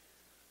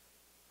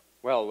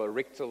Well,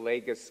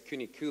 Rictolagus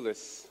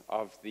cuniculus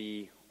of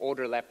the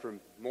order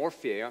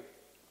Lepomorphia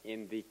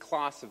in the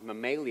class of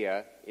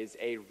Mammalia is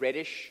a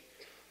reddish,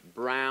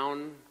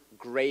 brown,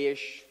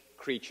 grayish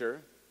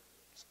creature.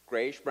 It's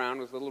grayish-brown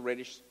with little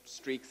reddish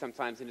streaks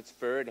sometimes in its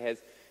fur. It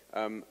has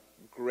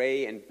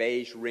gray and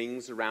beige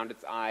rings around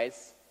its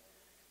eyes.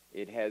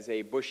 It has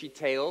a bushy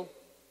tail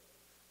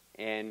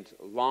and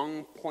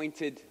long,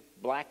 pointed,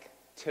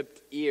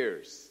 black-tipped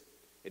ears.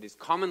 It is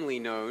commonly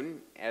known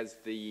as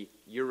the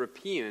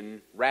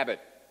European rabbit.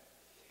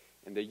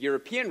 And the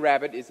European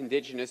rabbit is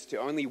indigenous to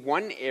only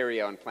one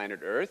area on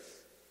planet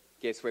Earth.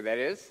 Guess where that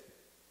is?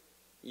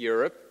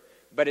 Europe.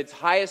 But its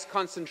highest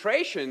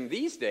concentration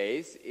these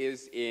days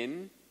is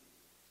in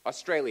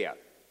Australia.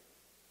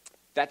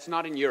 That's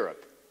not in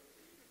Europe.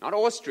 Not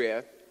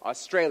Austria,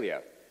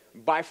 Australia.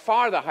 By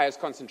far the highest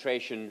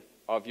concentration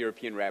of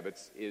European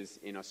rabbits is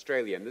in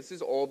Australia. And this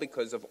is all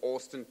because of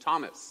Austin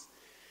Thomas,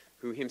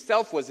 who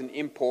himself was an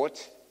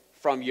import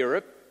from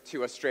Europe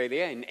to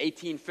Australia. In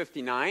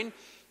 1859,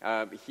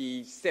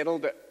 he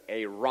settled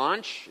a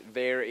ranch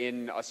there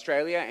in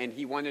Australia, and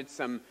he wanted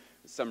some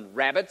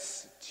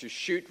rabbits to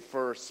shoot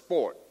for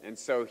sport. And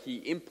so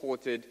he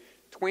imported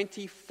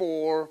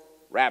 24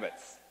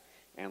 rabbits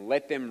and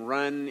let them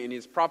run in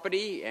his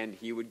property, and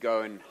he would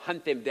go and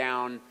hunt them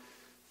down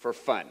for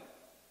fun.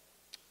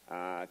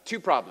 Two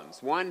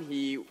problems. One,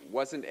 he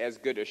wasn't as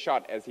good a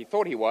shot as he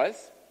thought he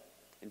was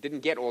and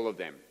didn't get all of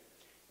them.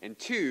 And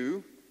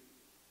two,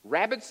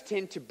 rabbits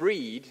tend to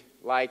breed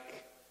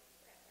like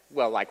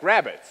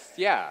rabbits,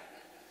 yeah.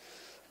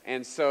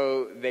 And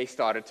so they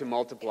started to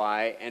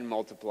multiply,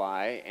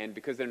 and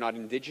because they're not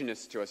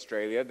indigenous to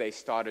Australia, they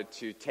started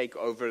to take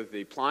over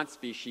the plant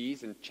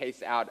species and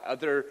chase out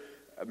other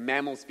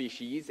mammal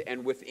species,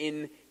 and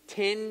within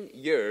 10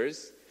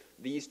 years,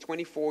 these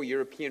 24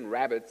 European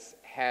rabbits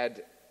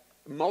had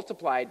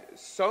multiplied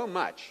so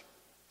much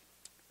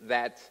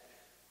that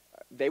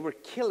they were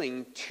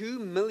killing 2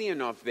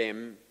 million of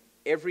them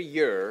every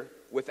year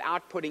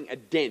without putting a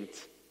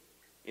dent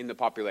in the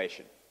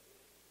population.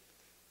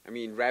 I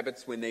mean,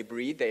 rabbits, when they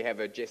breed, they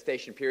have a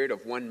gestation period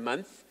of 1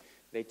 month.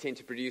 They tend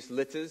to produce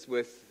litters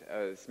with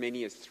as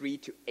many as 3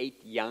 to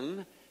 8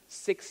 young,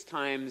 6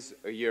 times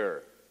a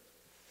year.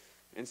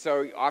 And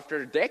so after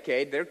a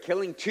decade, they're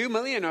killing 2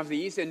 million of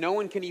these, and no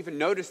one can even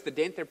notice the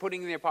dent they're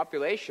putting in their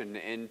population.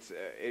 And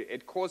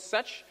it caused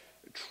such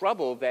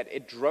trouble that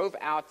it drove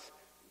out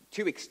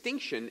to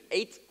extinction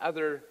 8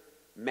 other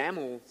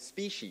mammal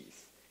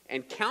species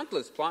and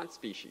countless plant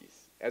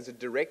species as a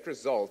direct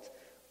result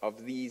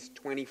of these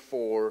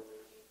 24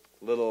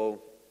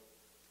 little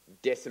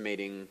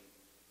decimating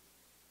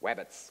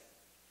rabbits.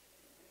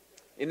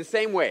 In the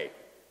same way,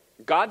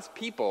 God's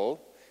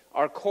people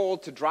are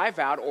called to drive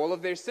out all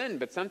of their sin,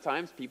 but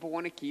sometimes people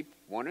want to keep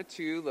 1 or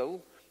 2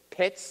 little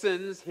pet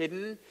sins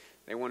hidden.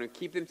 They want to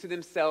keep them to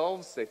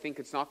themselves. They think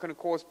it's not going to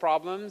cause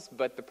problems,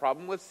 but the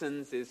problem with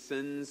sins is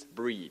sins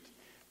breed.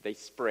 They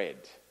spread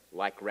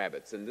like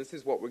rabbits, and this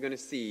is what we're going to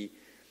see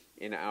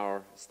in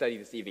our study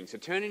this evening. So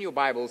turn in your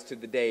Bibles to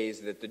the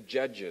days that the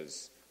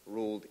Judges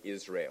ruled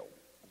Israel.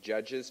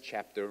 Judges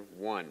chapter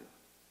 1.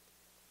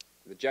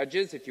 The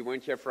Judges, if you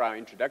weren't here for our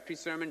introductory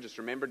sermon, just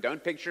remember,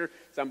 don't picture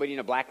somebody in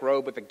a black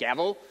robe with a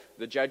gavel.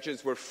 The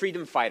Judges were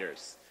freedom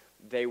fighters.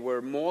 They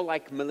were more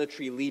like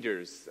military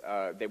leaders.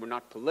 They were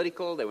not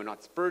political. They were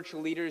not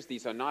spiritual leaders.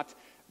 These are not,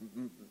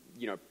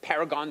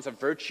 paragons of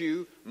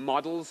virtue,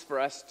 models for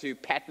us to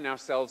pattern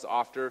ourselves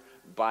after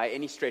by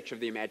any stretch of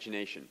the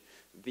imagination.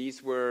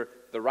 These were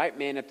the right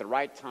men at the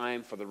right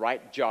time for the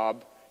right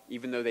job,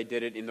 even though they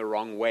did it in the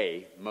wrong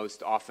way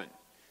most often.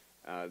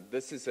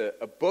 This is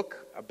a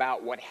book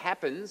about what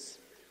happens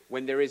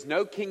when there is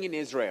no king in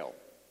Israel.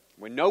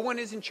 When no one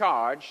is in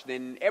charge,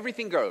 then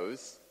everything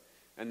goes,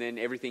 and then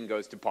everything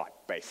goes to pot,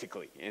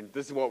 basically. And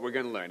this is what we're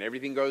going to learn.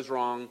 Everything goes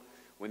wrong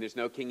when there's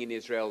no king in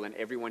Israel, and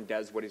everyone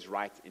does what is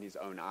right in his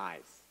own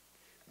eyes.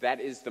 That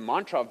is the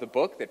mantra of the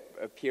book that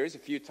appears a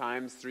few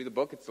times through the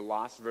book. It's the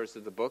last verse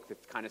of the book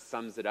that kind of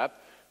sums it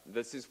up.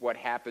 This is what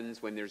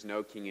happens when there's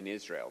no king in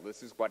Israel.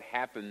 This is what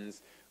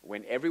happens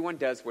when everyone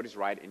does what is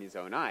right in his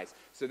own eyes.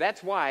 So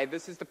that's why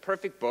this is the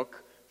perfect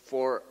book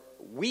for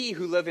we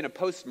who live in a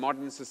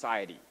postmodern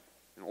society.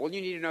 And all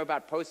you need to know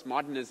about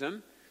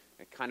postmodernism,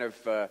 it kind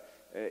of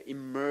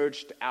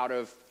emerged out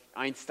of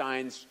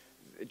Einstein's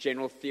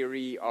general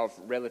theory of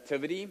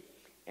relativity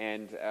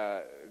and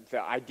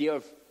the idea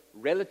of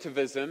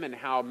relativism and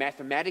how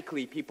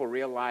mathematically people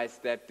realize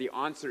that the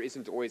answer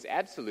isn't always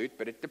absolute,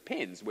 but it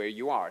depends where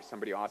you are.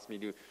 Somebody asked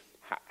me,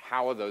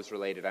 how are those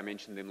related? I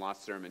mentioned them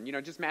last sermon.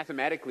 Just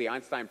mathematically,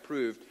 Einstein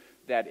proved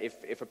that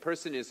if a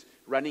person is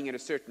running at a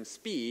certain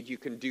speed, you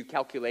can do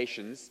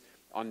calculations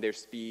on their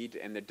speed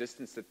and the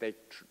distance that they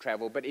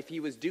travel. But if he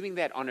was doing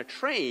that on a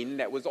train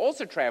that was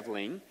also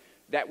traveling,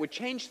 that would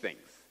change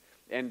things.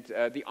 And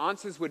the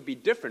answers would be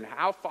different.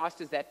 How fast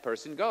is that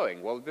person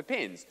going? Well, it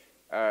depends.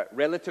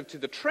 Relative to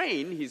the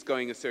train, he's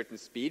going a certain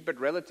speed, but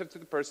relative to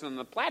the person on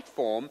the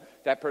platform,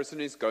 that person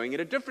is going at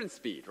a different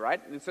speed,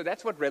 right? And so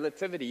that's what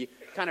relativity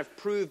kind of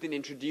proved and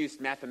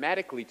introduced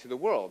mathematically to the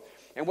world.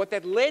 And what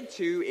that led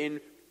to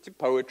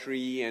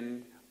poetry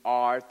and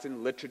art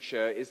and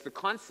literature is the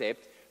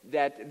concept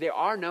that there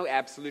are no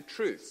absolute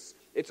truths.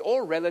 It's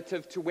all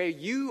relative to where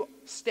you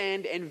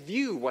stand and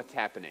view what's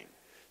happening.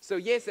 So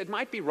yes, it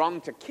might be wrong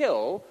to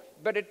kill,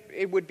 but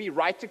it would be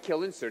right to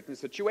kill in certain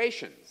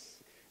situations.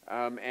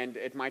 And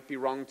it might be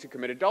wrong to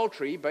commit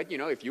adultery, but,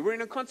 if you were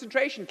in a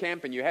concentration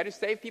camp and you had to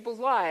save people's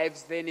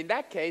lives, then in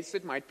that case,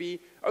 it might be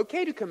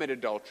okay to commit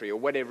adultery or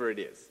whatever it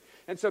is.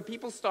 And so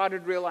people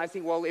started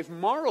realizing, well, if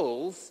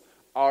morals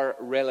are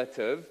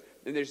relative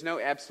and there's no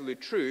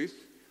absolute truth,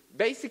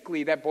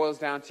 basically that boils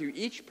down to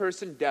each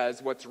person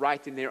does what's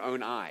right in their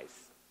own eyes.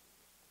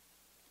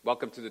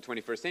 Welcome to the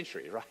 21st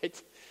century,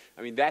 right?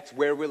 I mean, that's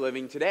where we're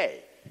living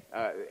today.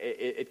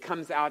 It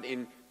comes out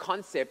in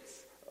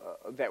concepts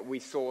that we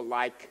saw,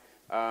 like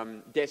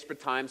desperate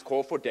times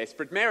call for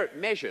desperate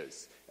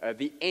measures.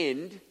 The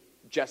end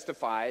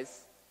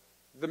justifies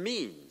the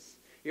means.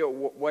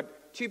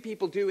 What two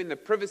people do in the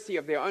privacy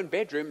of their own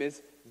bedroom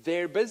is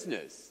their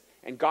business.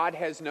 And God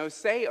has no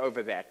say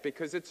over that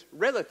because it's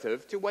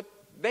relative to what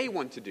they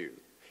want to do.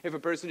 If a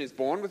person is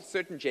born with a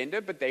certain gender,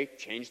 but they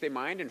change their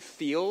mind and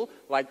feel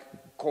like,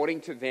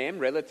 according to them,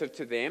 relative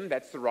to them,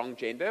 that's the wrong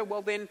gender,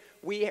 well then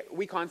we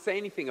can't say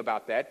anything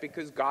about that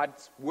because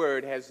God's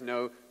word has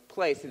no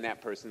place in that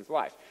person's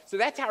life. So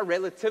that's how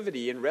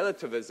relativity and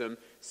relativism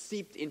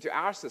seeped into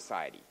our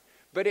society.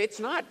 But it's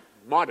not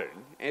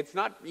modern. It's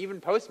not even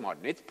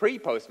postmodern. It's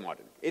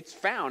pre-postmodern. It's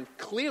found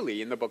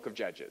clearly in the book of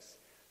Judges.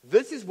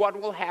 This is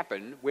what will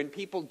happen when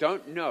people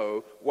don't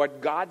know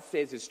what God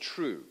says is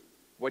true,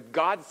 what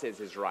God says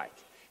is right.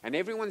 And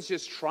everyone's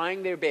just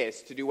trying their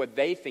best to do what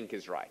they think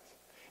is right.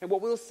 And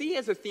what we'll see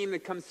as a theme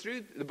that comes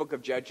through the book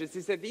of Judges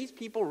is that these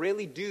people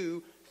really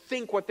do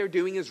think what they're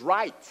doing is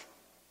right.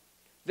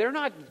 They're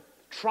not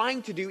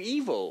trying to do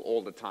evil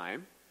all the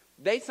time.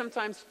 They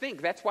sometimes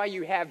think. That's why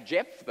you have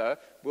Jephthah,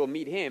 we'll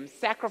meet him,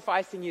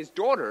 sacrificing his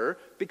daughter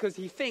because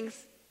he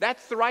thinks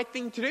that's the right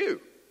thing to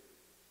do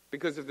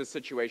because of the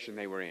situation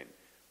they were in.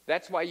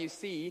 That's why you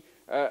see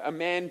a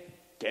man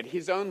get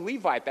his own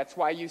Levite. That's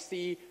why you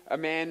see a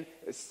man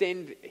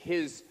send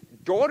his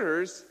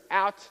daughters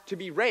out to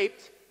be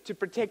raped to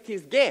protect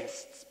his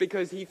guests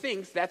because he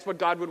thinks that's what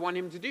God would want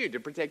him to do, to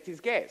protect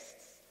his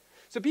guests.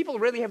 So people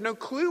really have no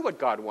clue what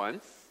God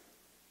wants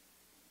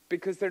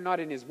because they're not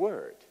in his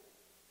word.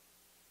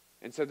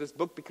 And so this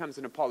book becomes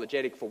an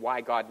apologetic for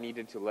why God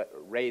needed to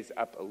raise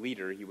up a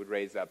leader. He would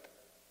raise up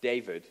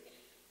David,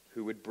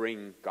 who would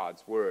bring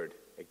God's word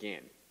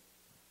again.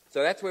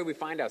 So that's where we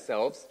find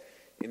ourselves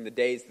in the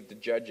days that the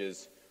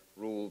judges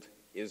ruled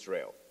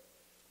Israel.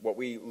 What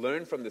we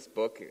learn from this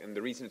book, and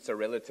the reason it's so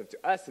relative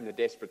to us in the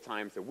desperate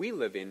times that we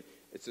live in,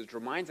 is it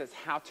reminds us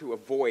how to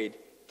avoid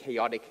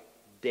chaotic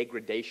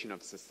degradation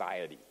of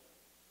society.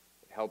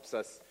 It helps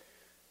us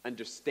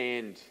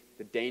understand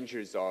the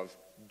dangers of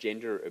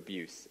gender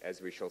abuse,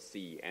 as we shall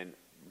see, and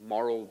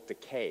moral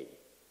decay.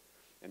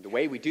 And the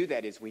way we do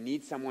that is we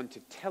need someone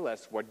to tell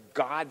us what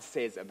God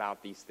says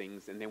about these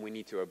things, and then we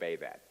need to obey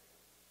that.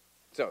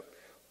 So,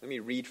 let me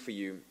read for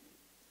you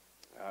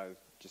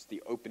just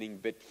the opening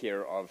bit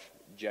here of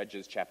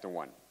Judges chapter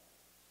 1.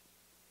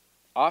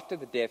 After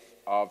the death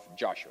of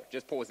Joshua,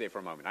 just pause there for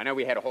a moment. I know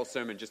we had a whole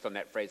sermon just on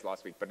that phrase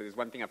last week, but there's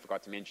one thing I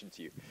forgot to mention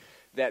to you,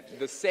 that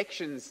the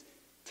sections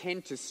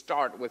tend to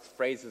start with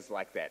phrases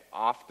like that.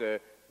 After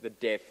the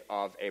death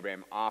of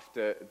Abraham,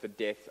 after the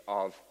death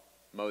of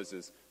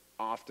Moses,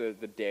 after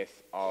the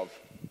death of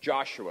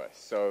Joshua.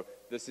 So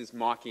this is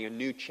marking a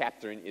new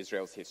chapter in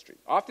Israel's history.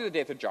 After the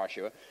death of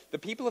Joshua, the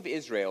people of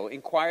Israel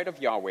inquired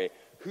of Yahweh,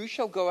 "Who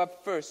shall go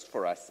up first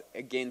for us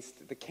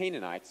against the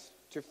Canaanites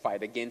to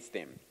fight against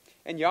them?"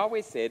 And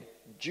Yahweh said,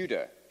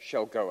 "Judah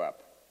shall go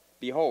up.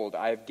 Behold,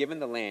 I have given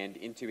the land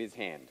into his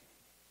hand."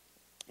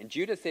 And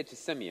Judah said to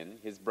Simeon,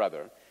 his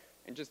brother,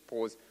 and just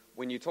pause,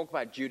 when you talk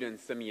about Judah and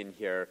Simeon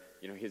here,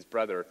 his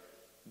brother,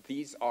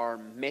 these are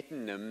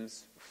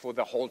metonyms for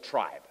the whole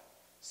tribe.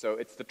 So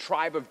it's the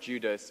tribe of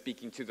Judah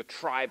speaking to the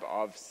tribe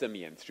of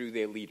Simeon through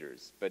their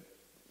leaders. But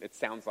it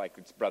sounds like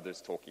it's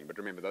brothers talking. But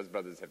remember, those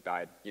brothers have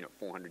died,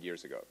 400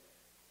 years ago.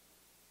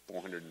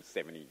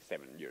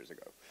 477 years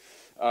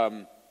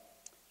ago.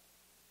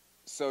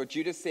 So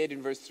Judah said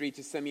in verse 3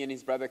 to Simeon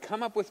his brother,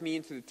 "Come up with me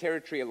into the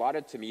territory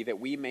allotted to me that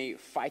we may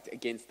fight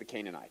against the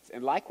Canaanites.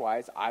 And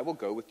likewise, I will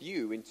go with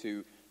you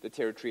into the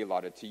territory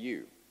allotted to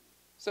you."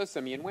 So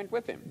Simeon went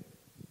with him.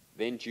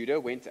 Then Judah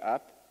went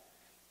up,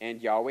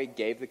 and Yahweh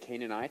gave the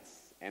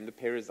Canaanites and the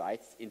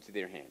Perizzites into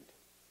their hand.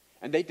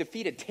 And they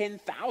defeated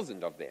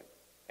 10,000 of them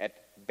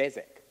at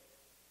Bezek.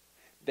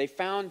 They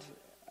found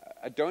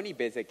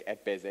Adoni-Bezek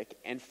at Bezek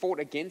and fought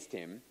against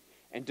him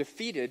and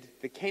defeated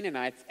the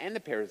Canaanites and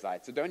the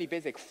Perizzites.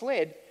 Adoni-Bezek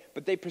fled,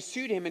 but they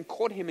pursued him and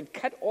caught him and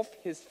cut off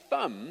his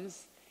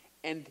thumbs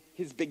and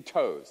his big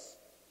toes.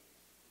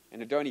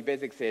 And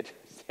Adoni-Bezek said,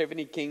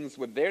 70 kings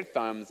with their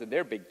thumbs and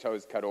their big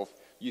toes cut off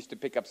used to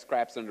pick up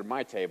scraps under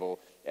my table.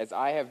 As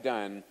I have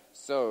done,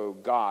 so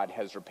God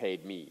has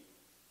repaid me.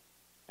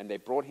 And they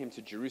brought him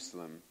to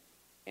Jerusalem,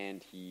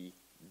 and he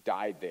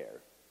died there.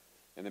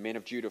 And the men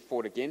of Judah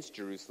fought against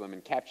Jerusalem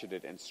and captured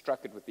it and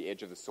struck it with the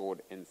edge of the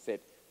sword and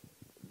set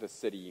the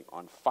city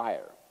on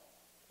fire.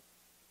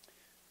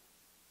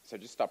 So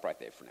just stop right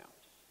there for now.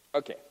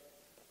 Okay.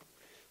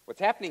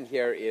 What's happening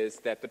here is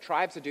that the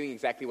tribes are doing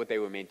exactly what they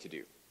were meant to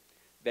do.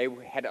 They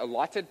had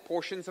allotted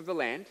portions of the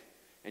land,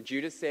 and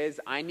Judah says,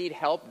 I need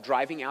help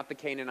driving out the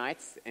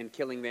Canaanites and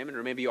killing them. And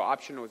remember, your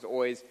option was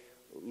always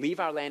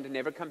leave our land and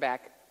never come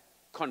back,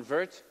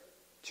 convert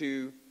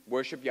to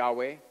worship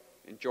Yahweh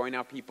and join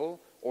our people,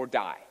 or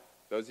die.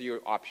 Those are your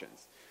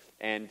options.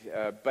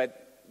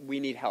 But we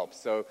need help.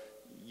 So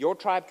your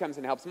tribe comes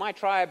and helps my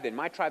tribe, then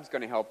my tribe's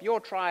going to help your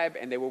tribe,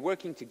 and they were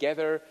working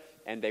together,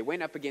 and they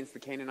went up against the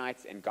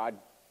Canaanites, and God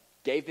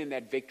gave them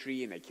that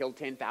victory, and they killed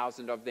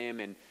 10,000 of them,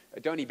 and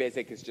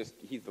Adoni-Bezek is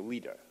he's the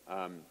leader,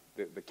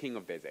 the king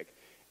of Bezek.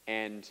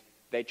 And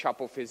they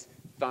chop off his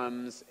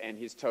thumbs and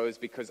his toes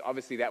because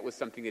obviously that was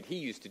something that he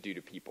used to do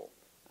to people.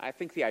 I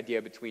think the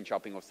idea between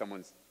chopping off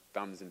someone's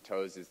thumbs and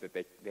toes is that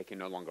they can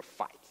no longer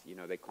fight. You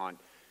know, they can't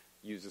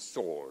use a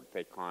sword.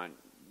 They can't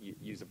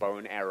use a bow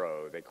and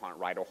arrow. They can't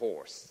ride a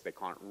horse. They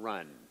can't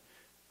run.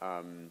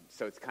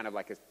 So it's kind of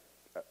like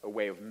a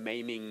way of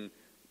maiming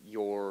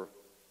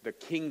the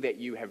king that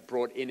you have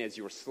brought in as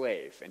your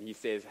slave. And he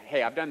says,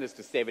 hey, I've done this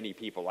to 70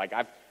 people. Like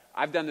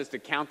I've done this to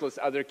countless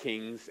other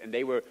kings, and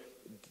they were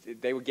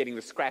getting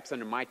the scraps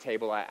under my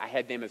table. I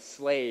had them as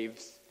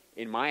slaves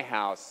in my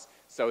house,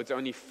 so it's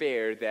only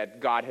fair that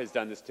God has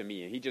done this to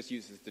me. And he just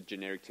uses the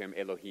generic term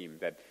Elohim,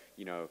 that,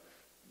 you know,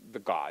 the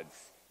gods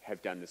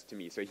have done this to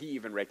me. So he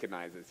even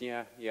recognizes,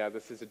 yeah,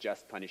 this is a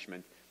just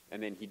punishment.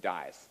 And then he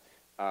dies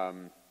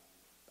from,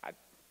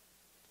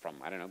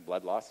 I don't know,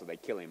 blood loss, or they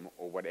kill him,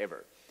 or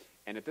whatever.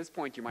 And at this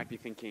point, you might be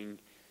thinking,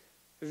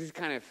 this is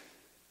kind of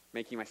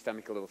making my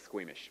stomach a little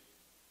squeamish.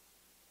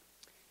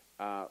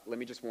 Let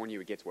me just warn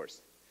you, it gets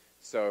worse.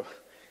 So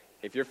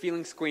if you're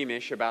feeling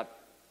squeamish about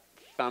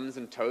thumbs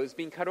and toes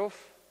being cut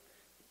off,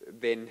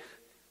 then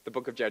the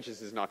book of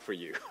Judges is not for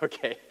you,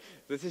 okay?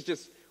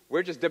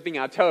 We're just dipping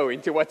our toe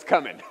into what's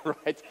coming,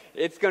 right?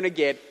 It's going to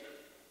get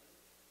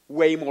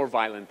way more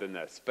violent than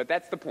this. But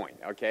that's the point,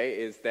 okay,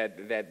 is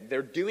that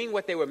they're doing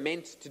what they were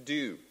meant to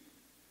do.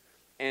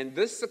 And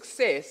this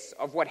success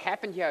of what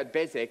happened here at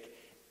Bezek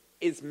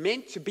is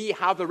meant to be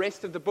how the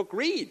rest of the book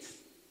reads.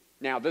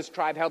 Now, this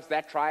tribe helps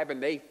that tribe,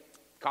 and they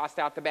cast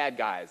out the bad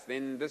guys.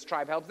 Then this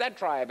tribe helps that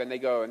tribe, and they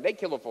go and they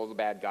kill off all the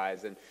bad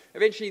guys. And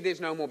eventually, there's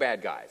no more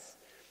bad guys.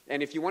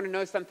 And if you want to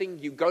know something,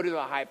 you go to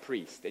the high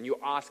priest, and you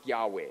ask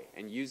Yahweh.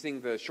 And using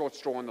the short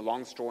straw and the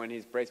long straw in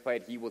his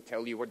breastplate, he will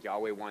tell you what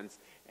Yahweh wants.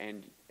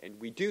 And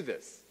we do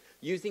this,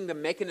 using the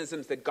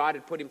mechanisms that God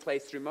had put in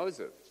place through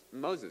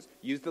Moses.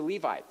 Use the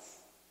Levites.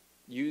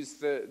 Use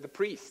the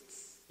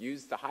priests.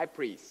 Use the high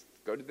priest.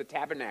 Go to the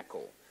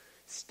tabernacle.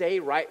 Stay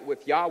right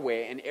with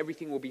Yahweh, and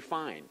everything will be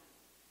fine.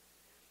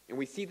 And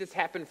we see this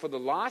happen for the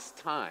last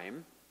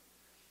time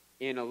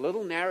in a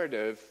little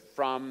narrative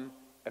from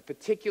a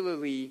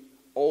particularly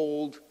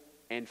old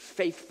and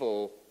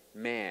faithful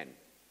man,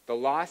 the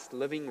last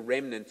living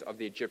remnant of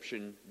the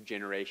Egyptian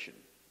generation.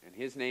 And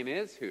his name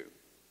is who?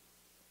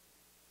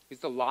 He's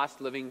the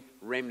last living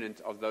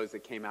remnant of those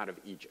that came out of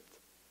Egypt.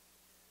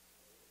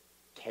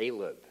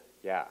 Caleb.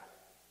 Yeah,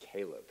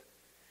 Caleb.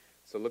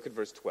 So look at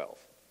verse 12.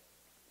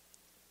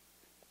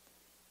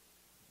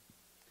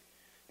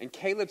 And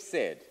Caleb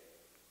said,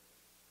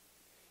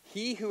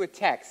 he who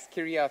attacks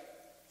Kiriath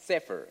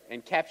Sefer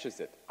and captures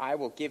it, I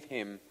will give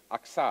him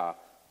Aksah,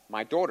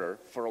 my daughter,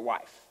 for a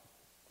wife.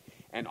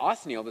 And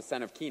Othniel, the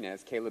son of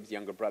Kenaz, Caleb's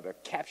younger brother,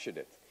 captured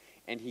it,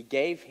 and he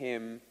gave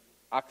him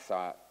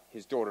Aksah,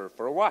 his daughter,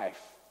 for a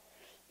wife.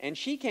 And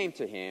she came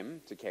to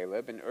him, to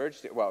Caleb, and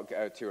urged,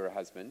 to her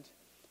husband,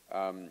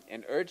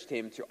 and urged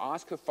him to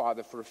ask her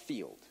father for a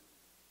field.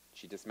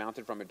 She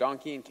dismounted from a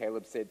donkey, and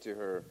Caleb said to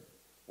her,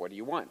 what do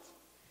you want?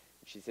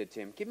 And she said to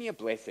him, give me a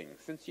blessing.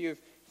 Since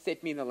you've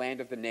set me in the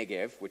land of the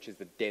Negev, which is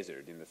the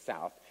desert in the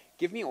south,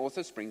 give me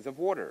also springs of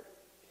water.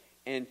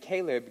 And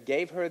Caleb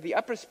gave her the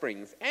upper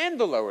springs and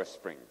the lower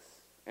springs.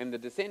 And the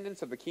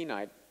descendants of the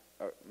Kenite,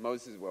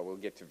 Moses, well, we'll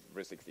get to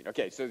verse 16.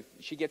 Okay, so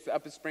she gets the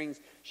upper springs,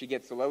 she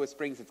gets the lower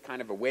springs. It's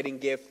kind of a wedding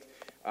gift.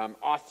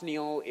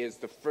 Othniel is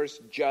the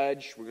first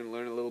judge. We're going to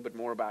learn a little bit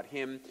more about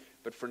him.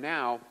 But for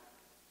now,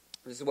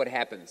 this is what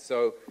happens.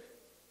 So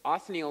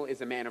Othniel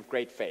is a man of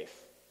great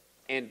faith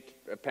and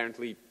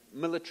apparently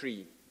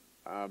military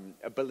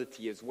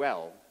ability as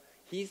well.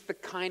 He's the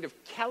kind of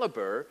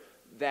caliber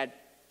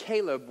that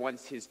Caleb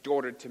wants his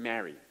daughter to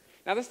marry.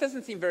 Now, this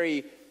doesn't seem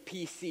very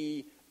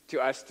PC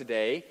to us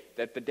today,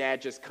 that the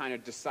dad just kind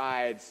of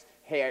decides,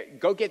 hey,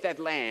 go get that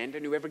land,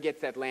 and whoever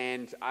gets that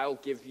land, I'll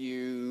give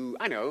you,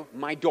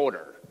 my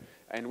daughter.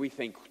 And we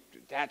think,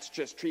 that's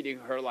just treating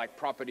her like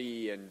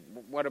property, and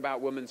what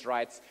about women's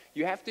rights?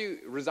 You have to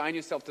resign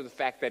yourself to the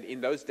fact that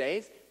in those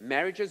days,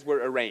 marriages were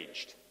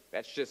arranged.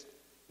 That's just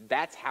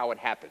That's how it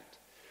happened.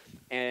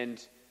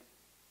 And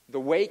the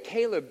way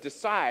Caleb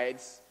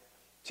decides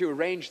to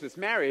arrange this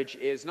marriage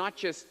is not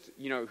just,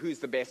 who's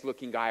the best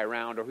looking guy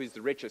around or who's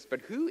the richest,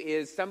 but who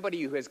is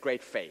somebody who has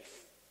great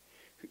faith.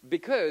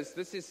 Because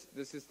this is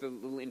the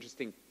little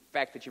interesting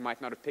fact that you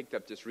might not have picked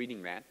up just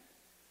reading that.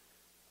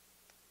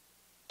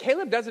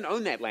 Caleb doesn't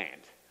own that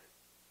land.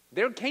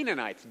 There are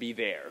Canaanites be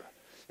there.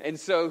 And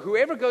so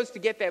whoever goes to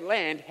get that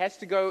land has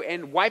to go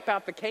and wipe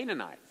out the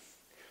Canaanites.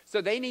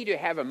 So they need to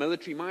have a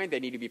military mind. They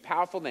need to be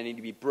powerful. They need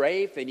to be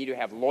brave. They need to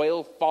have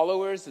loyal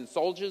followers and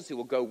soldiers who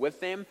will go with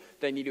them.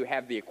 They need to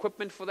have the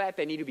equipment for that.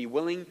 They need to be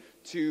willing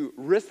to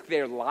risk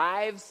their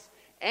lives.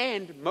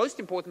 And most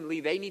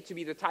importantly, they need to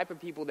be the type of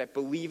people that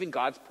believe in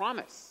God's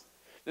promise.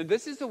 And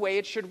this is the way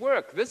it should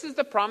work. This is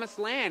the promised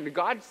land.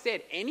 God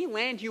said, any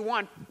land you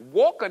want,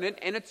 walk on it,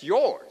 and it's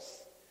yours.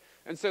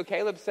 And so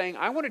Caleb's saying,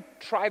 I want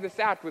to try this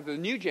out with the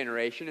new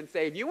generation and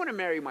say, if you want to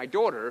marry my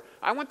daughter,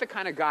 I want the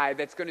kind of guy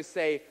that's going to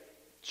say,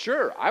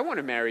 sure, I want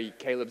to marry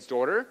Caleb's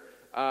daughter.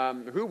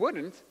 Who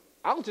wouldn't?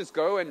 I'll just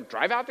go and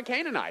drive out the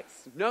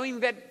Canaanites,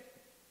 knowing that,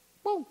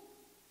 well,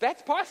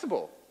 that's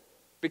possible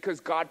because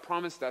God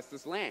promised us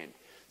this land.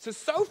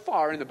 So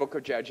far in the book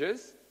of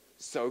Judges,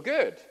 so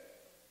good.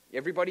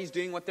 Everybody's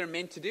doing what they're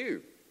meant to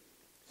do.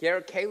 Here,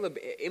 Caleb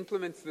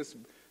implements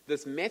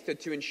this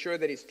method to ensure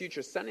that his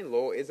future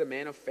son-in-law is a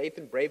man of faith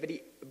and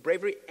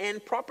bravery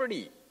and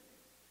property.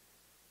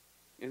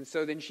 And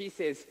so then she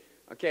says,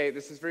 okay,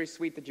 this is very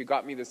sweet that you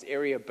got me this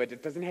area, but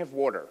it doesn't have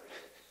water.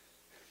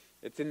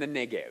 It's in the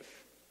Negev.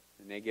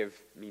 The Negev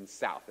means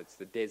south. It's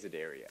the desert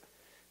area.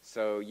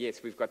 So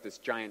yes, we've got this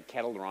giant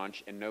cattle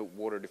ranch and no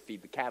water to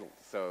feed the cattle.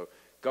 So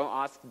go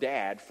ask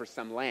Dad for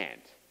some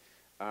land.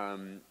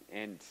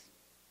 And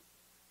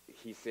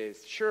he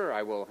says, sure,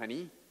 I will,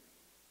 honey.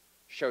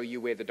 Show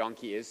you where the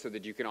donkey is so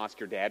that you can ask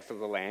your dad for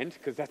the land,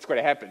 because that's what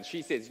happens.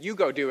 She says, you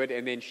go do it,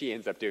 and then she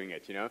ends up doing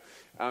it,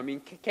 I mean,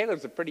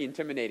 Caleb's a pretty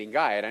intimidating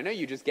guy, and I know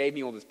you just gave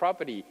me all this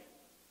property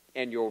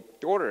and your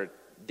daughter,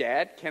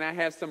 Dad, can I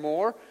have some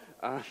more?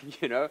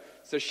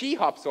 So she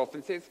hops off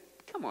and says,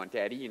 come on,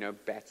 Daddy,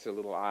 bats her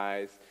little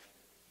eyes.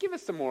 Give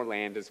us some more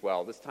land as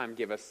well. This time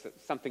give us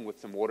something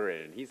with some water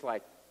in it. And he's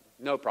like,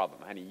 no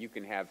problem, honey, you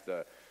can have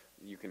the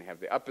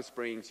upper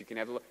springs, you can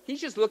have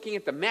he's just looking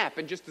at the map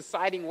and just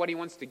deciding what he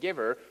wants to give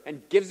her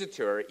and gives it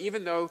to her,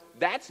 even though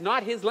that's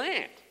not his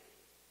land,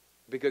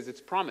 because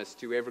it's promised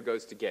to whoever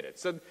goes to get it.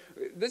 So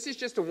this is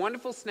just a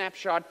wonderful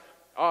snapshot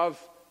of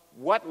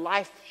what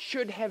life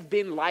should have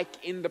been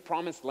like in the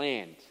promised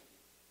land.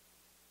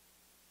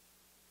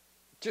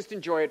 Just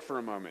enjoy it for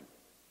a moment,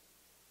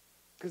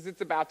 because it's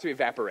about to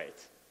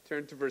evaporate.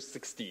 Turn to verse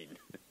 16.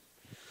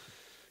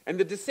 And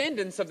the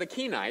descendants of the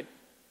Kenite,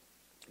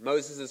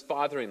 Moses'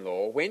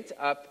 father-in-law, went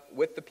up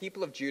with the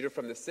people of Judah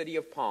from the city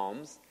of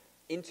palms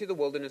into the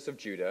wilderness of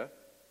Judah,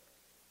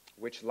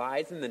 which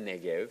lies in the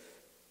Negev,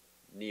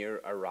 near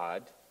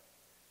Arad,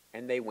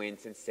 and they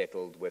went and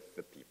settled with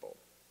the people.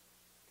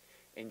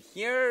 And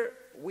here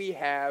we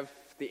have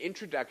the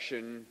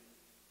introduction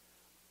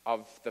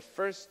of the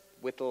first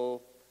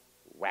little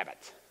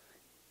rabbit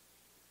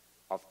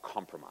of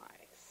compromise.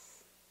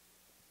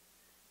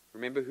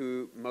 Remember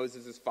who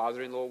Moses'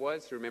 father-in-law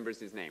was? Who remembers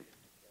his name?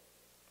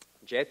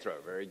 Jethro,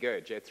 very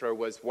good. Jethro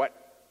was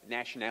what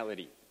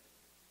nationality?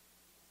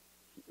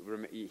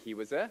 He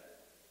was a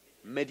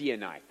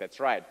Midianite, that's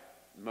right.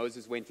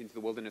 Moses went into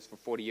the wilderness for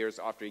 40 years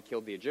after he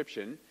killed the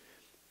Egyptian,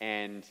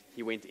 and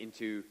he went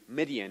into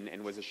Midian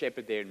and was a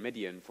shepherd there in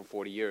Midian for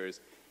 40 years,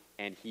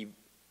 and he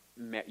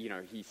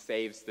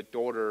saves the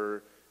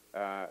daughter,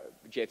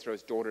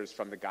 Jethro's daughters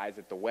from the guys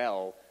at the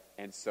well,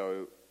 and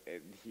so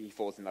he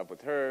falls in love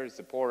with her,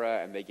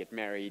 Zipporah, and they get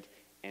married,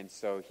 and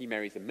so he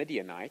marries a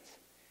Midianite,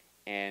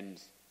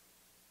 and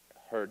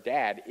her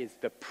dad is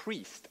the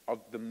priest of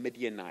the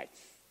Midianites,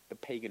 the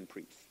pagan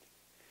priest.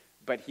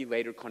 But he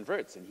later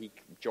converts and he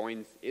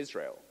joins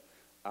Israel.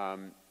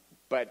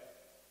 But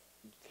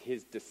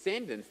his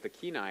descendants,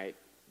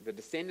 the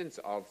descendants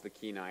of the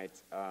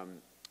Kenite,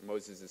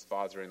 Moses'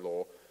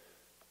 father-in-law,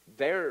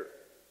 they're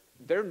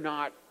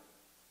not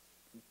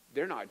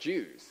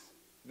Jews.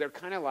 They're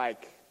kind of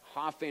like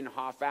half in,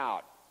 half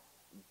out.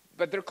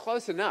 But they're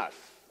close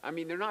enough. I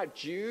mean, they're not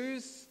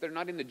Jews, they're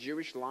not in the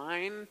Jewish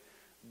line,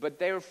 but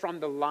they're from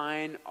the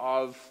line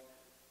of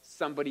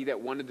somebody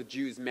that one of the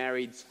Jews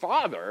married's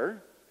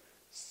father,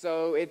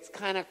 so it's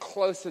kind of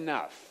close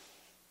enough.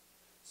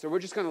 So we're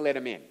just going to let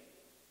them in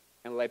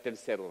and let them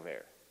settle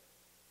there.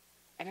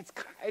 And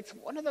it's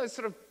one of those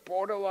sort of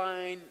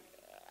borderline,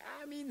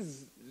 I mean,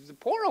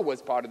 Zipporah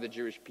was part of the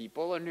Jewish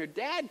people, and her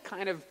dad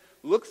kind of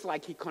looks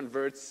like he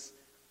converts,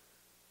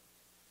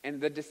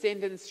 and the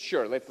descendants,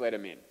 sure, let's let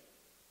him in.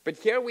 But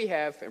here we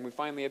have, and we're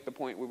finally at the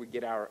point where we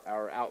get our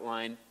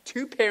outline,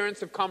 two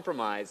parents of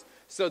compromise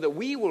so that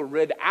we will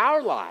rid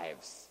our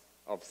lives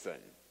of sin.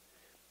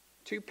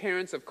 Two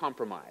parents of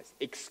compromise.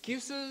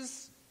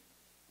 Excuses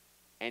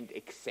and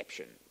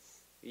exceptions.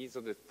 These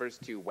are the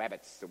first two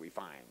wabbits that we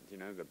find.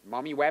 The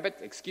mommy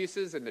wabbit,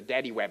 excuses, and the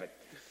daddy wabbit,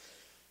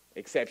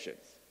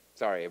 exceptions.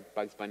 Sorry,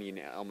 Bugs Bunny and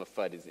Elmer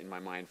Fudd is in my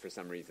mind for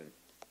some reason.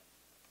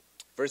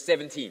 Verse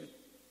 17.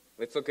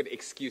 Let's look at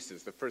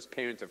excuses, the first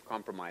parent of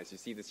compromise. You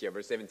see this here,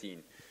 verse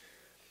 17.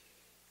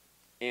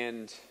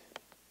 And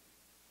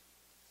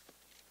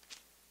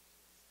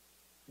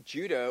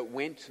Judah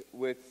went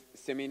with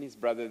Simeon his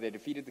brother. They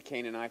defeated the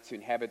Canaanites who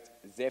inhabit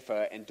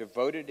Zephath and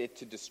devoted it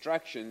to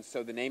destruction,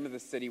 so the name of the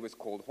city was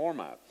called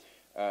Hormah.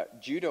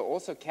 Judah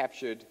also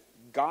captured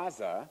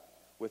Gaza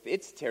with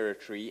its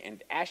territory,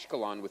 and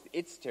Ashkelon with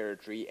its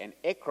territory, and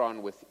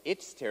Ekron with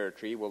its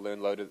territory. We'll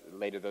learn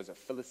later those are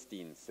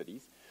Philistine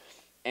cities.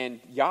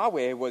 And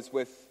Yahweh was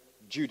with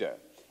Judah,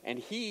 and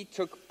he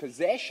took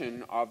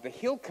possession of the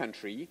hill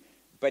country,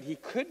 but he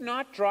could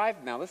not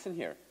drive, now listen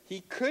here,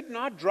 he could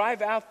not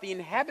drive out the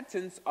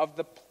inhabitants of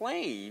the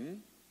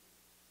plain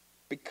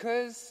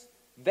because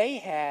they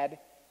had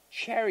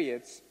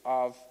chariots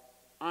of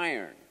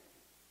iron.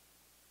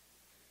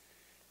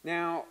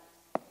 Now,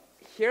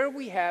 here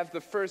we have the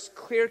first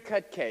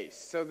clear-cut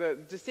case. So the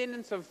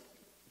descendants of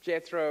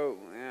Jethro,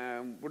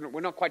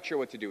 we're not quite sure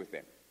what to do with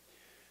them.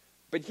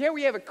 But here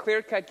we have a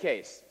clear-cut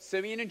case.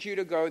 Simeon and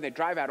Judah go, and they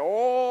drive out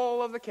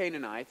all of the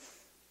Canaanites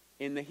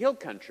in the hill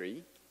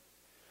country.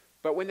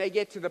 But when they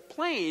get to the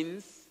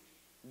plains,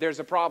 there's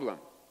a problem.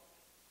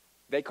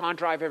 They can't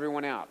drive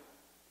everyone out.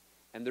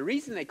 And the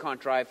reason they can't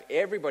drive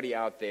everybody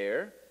out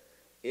there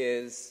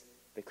is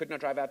they could not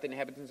drive out the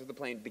inhabitants of the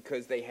plain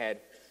because they had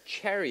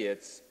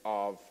chariots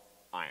of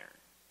iron.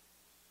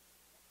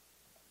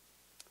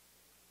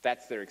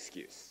 That's their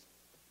excuse.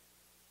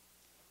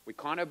 We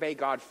can't obey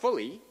God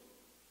fully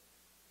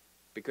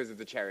because of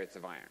the chariots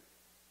of iron.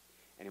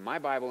 And in my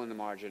Bible in the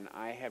margin,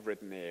 I have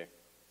written there,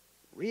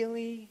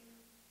 really?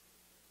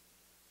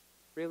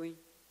 Really?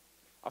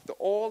 After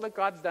all that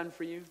God's done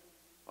for you,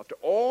 after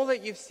all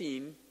that you've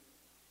seen,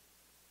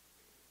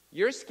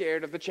 you're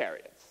scared of the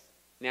chariots.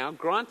 Now,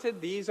 granted,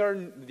 these are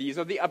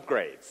the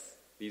upgrades.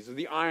 These are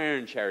the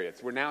iron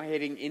chariots. We're now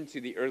heading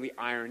into the early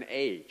Iron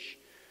Age.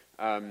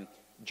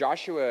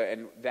 Joshua,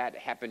 and that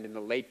happened in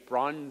the late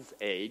Bronze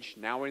Age.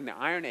 Now we're in the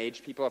Iron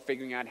Age. People are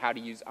figuring out how to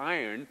use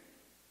iron.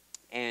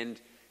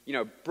 And,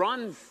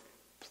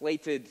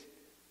 bronze-plated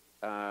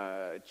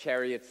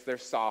chariots, they're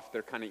soft,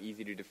 they're kind of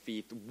easy to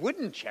defeat.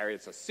 Wooden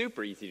chariots are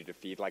super easy to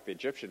defeat, like the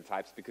Egyptian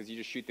types, because you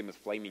just shoot them with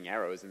flaming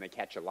arrows and they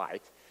catch a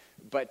light.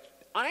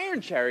 But iron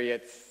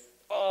chariots,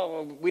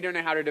 we don't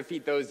know how to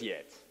defeat those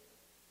yet.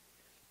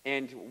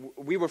 And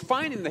we were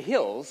fine in the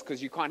hills,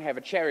 because you can't have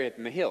a chariot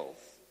in the hills.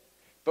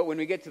 But when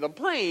we get to the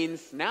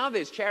plains, now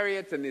there's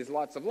chariots and there's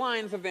lots of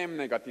lines of them, and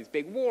they've got these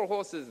big war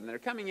horses, and they're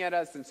coming at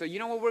us. And so you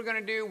know what we're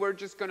going to do? We're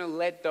just going to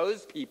let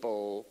those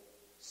people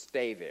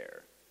stay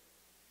there.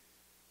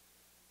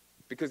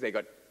 Because they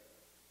got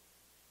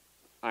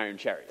iron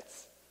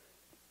chariots.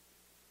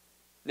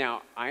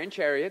 Now, iron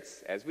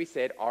chariots, as we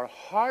said, are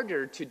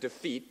harder to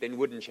defeat than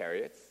wooden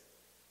chariots,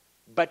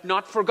 but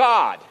not for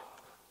God.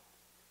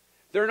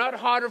 They're not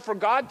harder for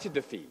God to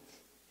defeat.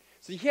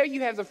 So here you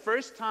have the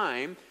first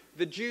time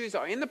the Jews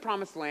are in the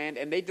promised land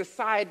and they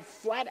decide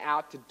flat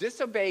out to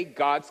disobey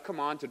God's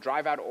command to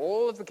drive out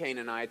all of the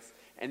Canaanites,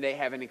 and they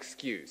have an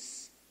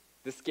excuse: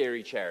 the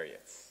scary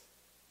chariots.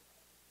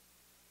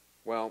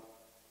 Well,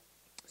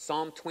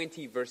 Psalm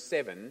 20 verse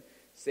 7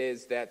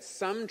 says that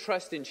some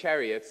trust in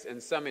chariots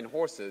and some in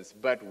horses,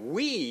 but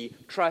we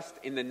trust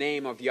in the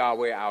name of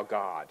Yahweh our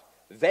God.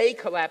 They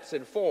collapse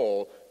and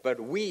fall,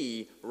 but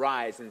we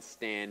rise and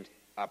stand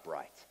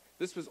upright.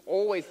 This was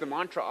always the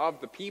mantra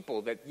of the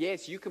people, that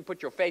yes, you can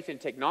put your faith in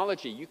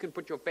technology, you can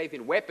put your faith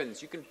in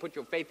weapons, you can put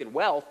your faith in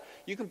wealth,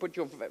 you can put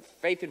your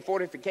faith in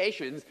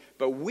fortifications,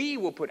 but we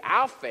will put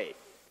our faith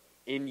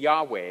in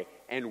Yahweh,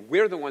 and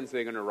we're the ones that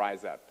are going to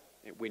rise up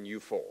when you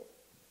fall.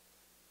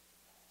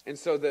 And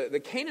so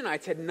the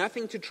Canaanites had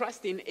nothing to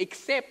trust in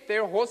except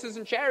their horses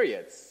and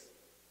chariots.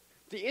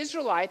 The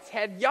Israelites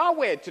had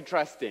Yahweh to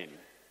trust in.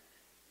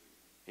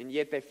 And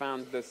yet they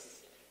found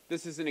this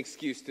is an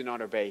excuse to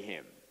not obey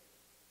him.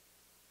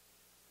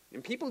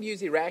 And people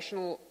use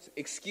irrational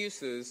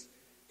excuses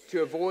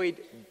to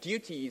avoid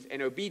duties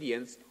and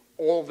obedience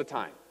all the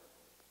time.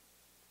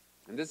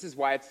 And this is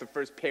why it's the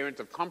first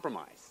parent of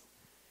compromise.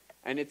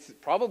 And it's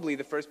probably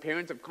the first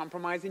parent of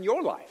compromise in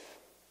your life.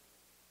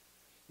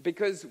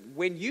 Because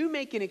when you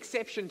make an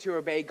exception to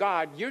obey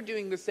God, you're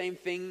doing the same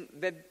thing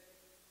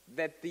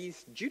that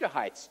these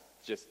Judahites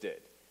just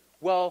did.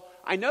 Well,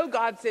 I know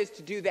God says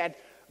to do that,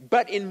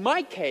 but in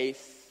my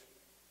case,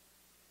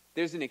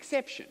 there's an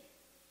exception.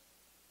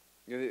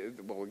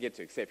 Well, we'll get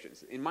to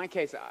exceptions. In my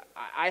case,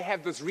 I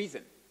have this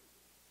reason.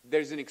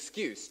 There's an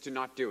excuse to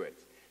not do it.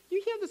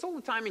 You hear this all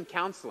the time in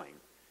counseling.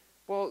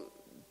 Well,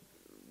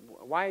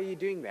 why are you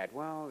doing that?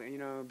 Well,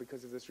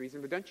 because of this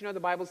reason. But don't you know the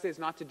Bible says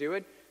not to do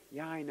it?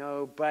 Yeah, I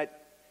know,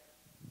 but...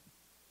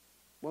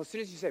 Well, as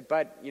soon as you say,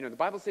 but, the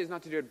Bible says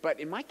not to do it,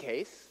 but in my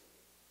case...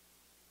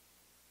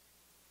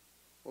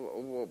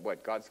 Well,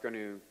 what, God's going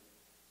to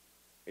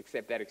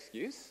accept that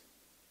excuse?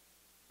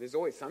 There's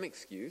always some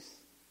excuse.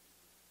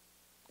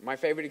 My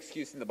favorite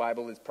excuse in the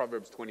Bible is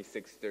Proverbs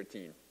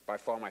 26:13. By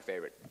far my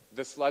favorite.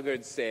 The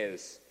sluggard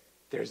says,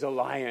 There's a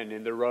lion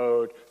in the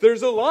road.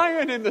 There's a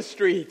lion in the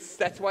streets.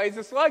 That's why he's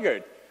a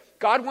sluggard.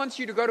 God wants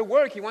you to go to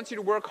work. He wants you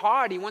to work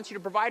hard. He wants you to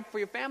provide for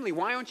your family.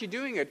 Why aren't you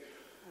doing it?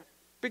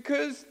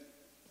 Because,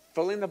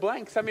 fill in the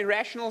blank, some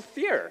irrational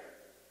fear.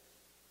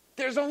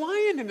 There's a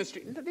lion in the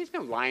street. No, there's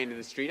no lion in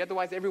the street.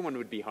 Otherwise, everyone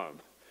would be home.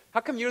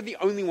 How come you're the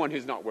only one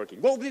who's not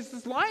working? Well, there's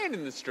this lion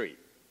in the street.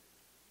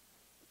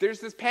 There's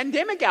this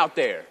pandemic out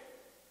there.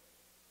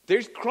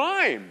 There's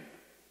crime.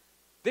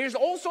 There's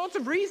all sorts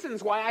of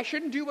reasons why I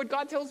shouldn't do what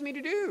God tells me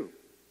to do.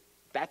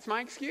 That's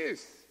my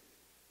excuse.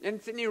 And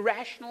it's an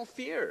irrational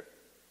fear.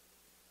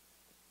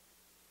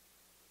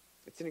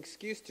 It's an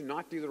excuse to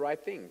not do the right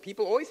thing.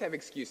 People always have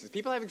excuses.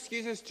 People have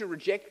excuses to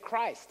reject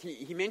Christ.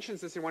 He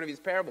mentions this in one of his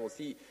parables.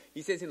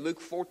 He says in Luke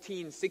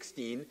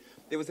 14:16,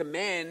 there was a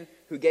man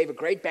who gave a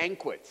great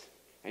banquet,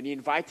 and he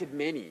invited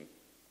many.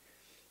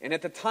 And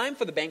at the time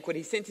for the banquet,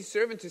 he sent his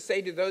servant to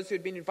say to those who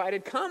had been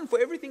invited, "Come, for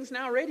everything's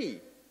now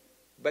ready."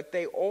 But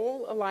they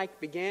all alike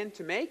began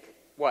to make,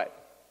 what?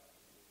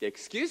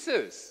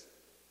 Excuses.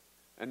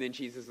 And then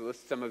Jesus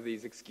lists some of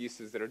these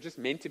excuses that are just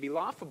meant to be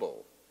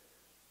laughable.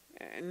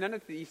 And none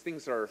of these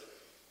things are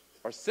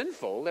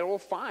sinful. They're all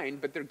fine,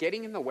 but they're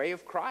getting in the way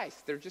of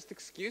Christ. They're just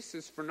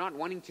excuses for not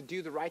wanting to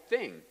do the right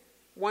thing.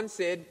 One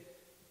said,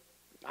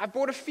 "I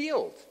bought a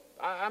field.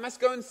 I must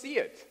go and see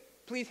it.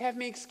 Please have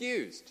me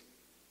excused."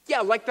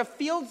 Yeah, like the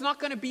field's not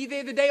going to be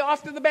there the day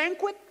after the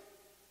banquet?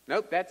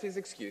 Nope, that's his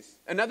excuse.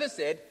 Another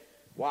said,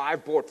 "Well, I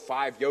bought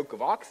 5 yoke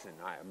of oxen.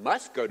 I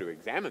must go to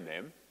examine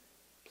them.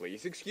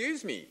 Please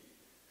excuse me."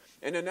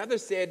 And another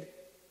said,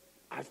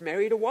 "I've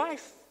married a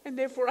wife, and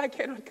therefore I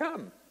cannot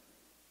come."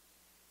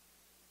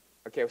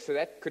 Okay, so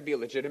that could be a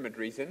legitimate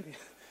reason.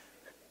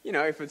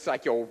 If it's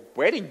like your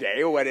wedding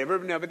day or whatever.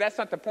 No, but that's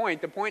not the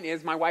point. The point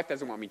is my wife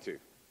doesn't want me to.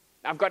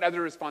 I've got other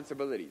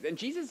responsibilities. And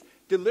Jesus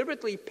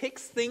deliberately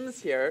picks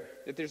things here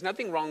that there's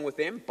nothing wrong with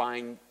them.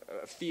 Buying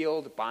a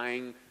field,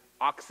 buying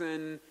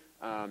oxen,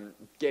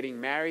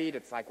 getting married.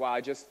 It's like, well,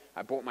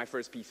 I bought my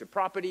first piece of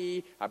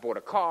property. I bought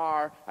a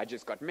car. I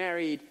just got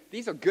married.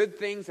 These are good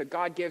things that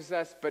God gives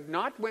us, but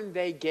not when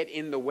they get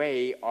in the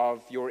way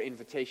of your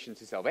invitation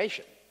to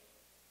salvation.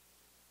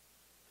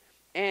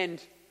 And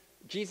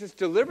Jesus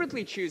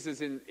deliberately chooses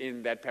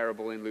in that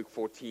parable in Luke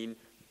 14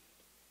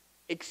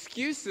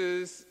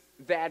 excuses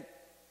that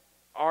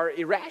are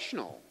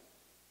irrational.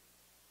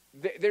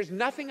 There's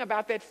nothing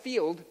about that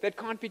field that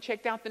can't be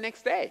checked out the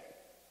next day.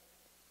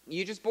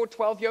 You just bought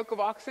 12 yoke of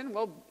oxen?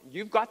 Well,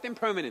 you've got them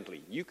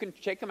permanently. You can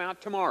check them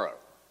out tomorrow.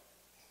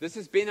 This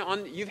has been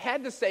you've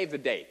had to save the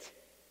date.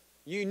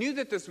 You knew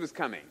that this was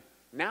coming.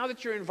 Now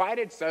that you're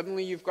invited,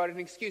 suddenly you've got an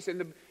excuse.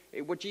 And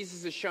what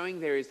Jesus is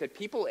showing there is that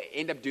people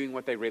end up doing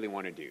what they really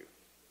want to do.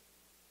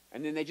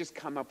 And then they just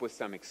come up with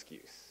some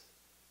excuse.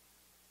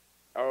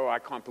 Oh, I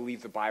can't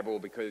believe the Bible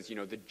because,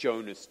 the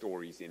Jonah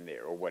story's in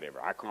there or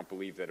whatever. I can't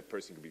believe that a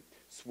person could be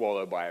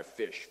swallowed by a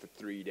fish for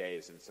 3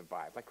 days and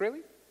survive. Like,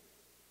 really?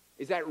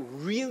 Is that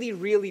really,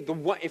 really the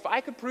one? If I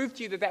could prove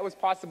to you that was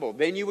possible,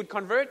 then you would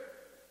convert?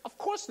 Of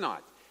course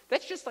not.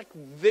 That's just like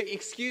the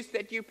excuse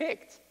that you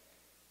picked.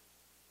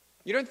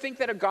 You don't think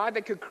that a God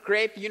that could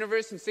create the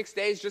universe in 6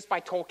 days just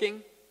by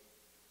talking,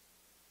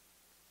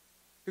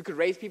 who could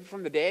raise people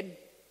from the dead,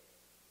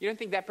 you don't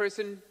think that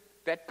person,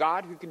 that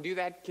God who can do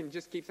that, can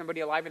just keep somebody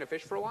alive in a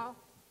fish for a while?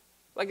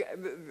 Like,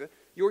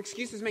 your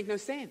excuses make no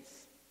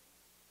sense.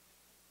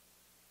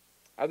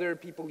 Other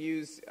people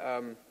use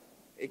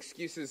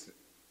excuses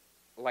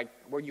like,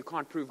 well, you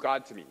can't prove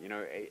God to me.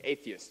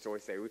 Atheists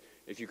always say,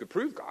 if you could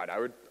prove God, I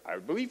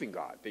would believe in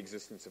God, the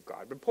existence of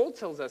God. But Paul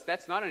tells us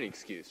that's not an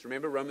excuse.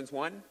 Remember Romans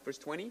 1, verse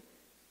 20?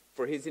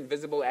 For his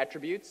invisible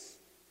attributes,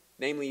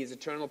 namely his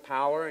eternal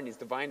power and his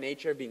divine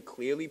nature, have been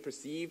clearly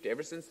perceived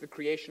ever since the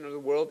creation of the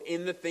world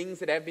in the things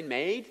that have been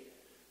made,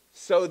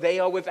 so they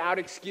are without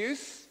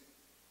excuse.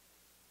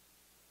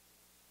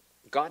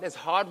 God has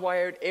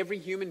hardwired every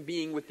human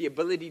being with the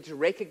ability to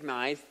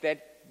recognize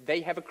that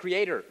they have a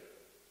creator.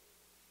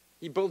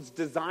 He builds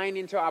design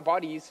into our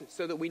bodies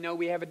so that we know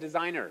we have a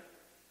designer.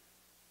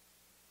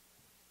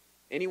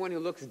 Anyone who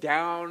looks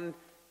down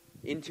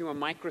into a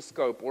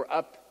microscope or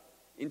up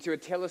into a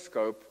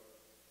telescope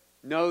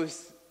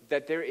knows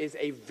that there is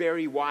a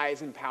very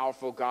wise and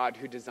powerful God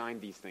who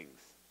designed these things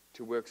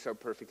to work so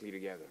perfectly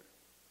together.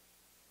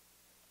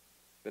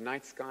 The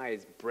night sky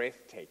is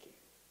breathtaking.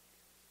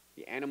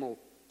 The animal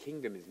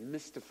kingdom is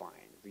mystifying.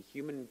 The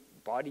human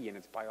body and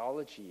its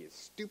biology is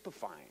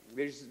stupefying.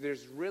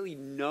 There's really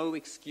no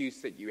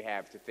excuse that you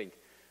have to think,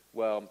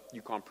 well,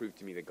 you can't prove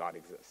to me that God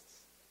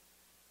exists.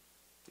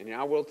 And in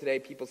our world today,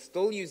 people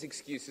still use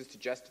excuses to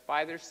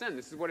justify their sin.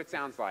 This is what it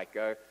sounds like.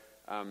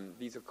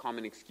 These are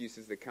common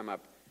excuses that come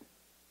up.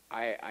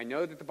 I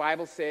know that the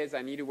Bible says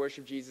I need to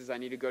worship Jesus, I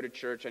need to go to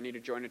church, I need to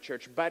join a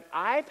church, but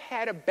I've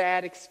had a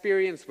bad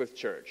experience with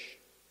church.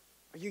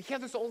 You hear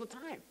this all the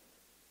time.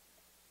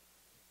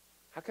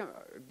 How come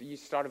you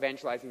start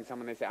evangelizing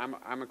someone, they say,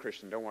 I'm a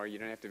Christian, don't worry, you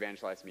don't have to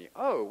evangelize me.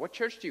 Oh, what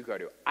church do you go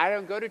to? I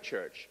don't go to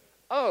church.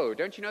 Oh,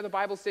 don't you know the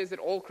Bible says that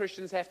all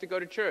Christians have to go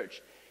to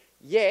church?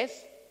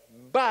 Yes,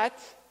 but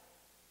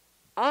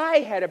I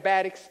had a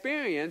bad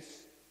experience,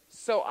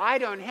 so I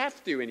don't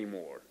have to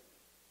anymore.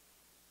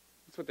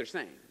 That's what they're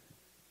saying.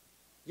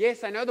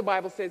 Yes, I know the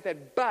Bible says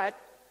that, but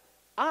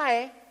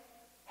I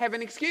have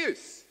an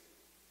excuse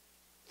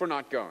for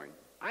not going.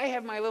 I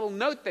have my little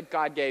note that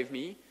God gave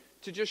me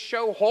to just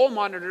show hall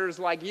monitors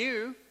like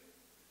you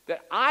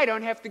that I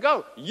don't have to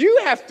go. You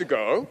have to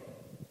go,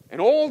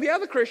 and all the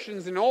other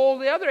Christians in all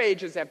the other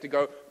ages have to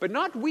go, but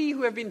not we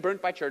who have been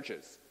burnt by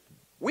churches.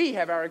 We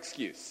have our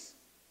excuse.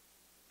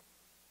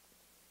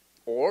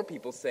 Or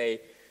people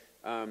say,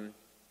 the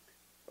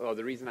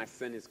reason I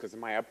sin is because of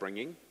my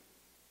upbringing.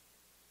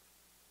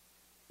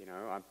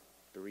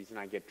 The reason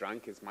I get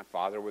drunk is my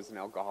father was an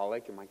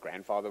alcoholic and my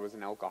grandfather was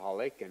an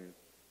alcoholic, and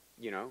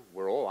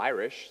we're all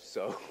Irish,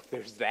 so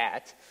there's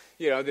that.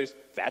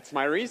 That's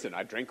my reason.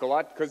 I drink a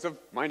lot because of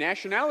my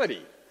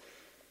nationality.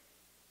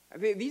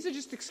 These are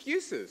just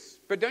excuses.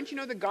 But don't you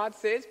know that God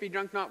says, be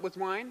drunk not with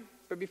wine,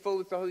 but be filled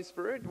with the Holy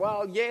Spirit?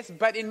 Well, yes,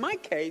 but in my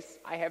case,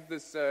 I have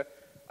this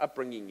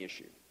upbringing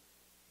issue.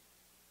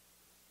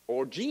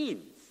 Or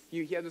genes.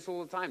 You hear this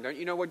all the time. Don't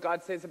you know what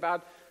God says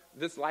about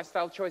this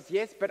lifestyle choice?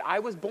 Yes, but I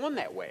was born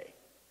that way.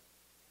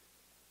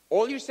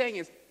 All you're saying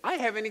is, I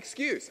have an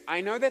excuse. I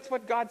know that's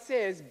what God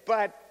says,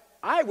 but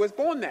I was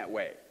born that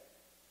way.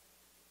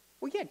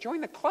 Well, yeah,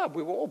 join the club.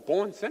 We were all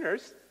born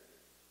sinners.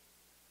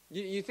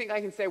 You think I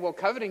can say, well,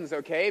 coveting's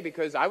okay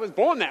because I was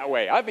born that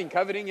way. I've been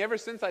coveting ever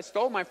since I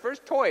stole my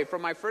first toy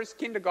from my first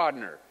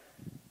kindergartner.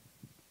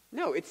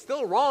 No, it's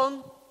still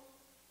wrong.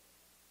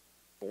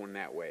 Born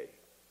that way.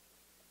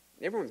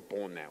 Everyone's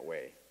born that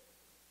way.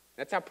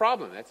 That's our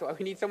problem. That's why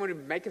we need someone to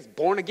make us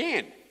born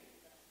again.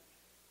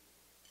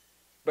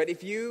 But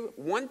if you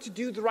want to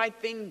do the right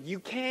thing, you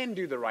can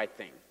do the right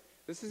thing.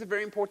 This is a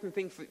very important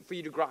thing for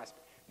you to grasp.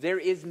 There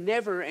is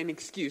never an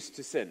excuse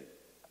to sin.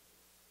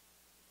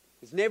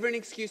 There's never an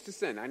excuse to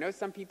sin. I know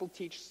some people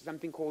teach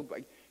something called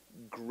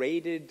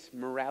graded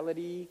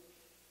morality,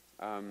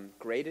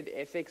 graded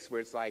ethics, where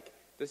it's like,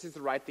 this is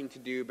the right thing to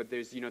do, but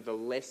there's, the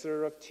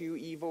lesser of two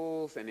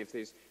evils, and if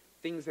there's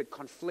things that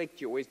conflict,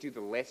 you always do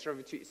the lesser of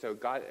the two. So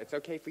God, it's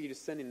okay for you to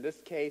sin in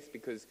this case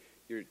because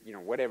you're,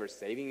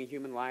 saving a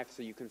human life,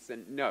 so you can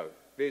sin. No,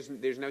 there's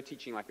no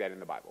teaching like that in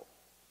the Bible.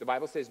 The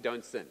Bible says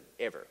don't sin,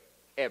 ever,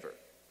 ever.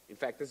 In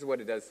fact, this is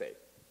what it does say.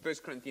 1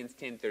 Corinthians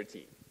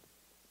 10:13.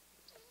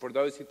 For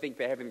those who think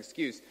they have an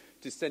excuse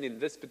to sin in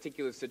this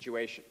particular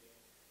situation.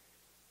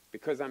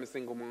 Because I'm a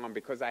single mom,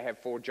 because I have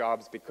 4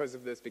 jobs, because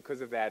of this, because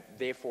of that,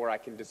 therefore I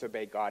can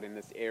disobey God in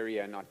this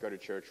area and not go to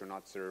church or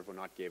not serve or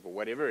not give or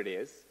whatever it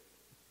is.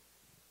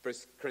 1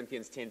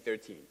 Corinthians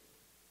 10:13.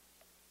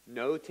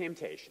 No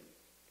temptation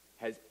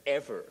has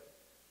ever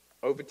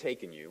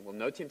overtaken you. Well,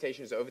 no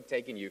temptation has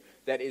overtaken you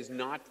that is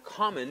not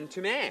common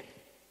to man.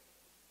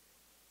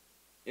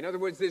 In other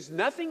words, there's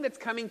nothing that's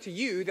coming to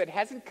you that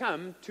hasn't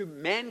come to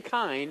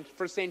mankind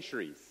for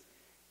centuries.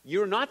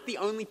 You're not the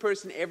only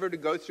person ever to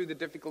go through the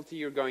difficulty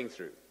you're going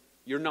through.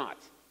 You're not.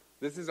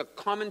 This is a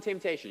common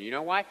temptation. You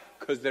know why?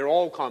 Because they're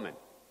all common.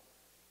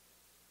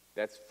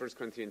 That's 1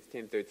 Corinthians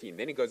 10:13.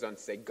 Then it goes on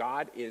to say,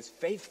 God is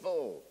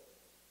faithful.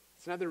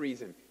 It's another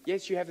reason.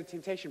 Yes, you have the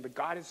temptation, but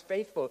God is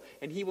faithful,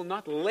 and He will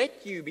not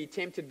let you be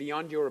tempted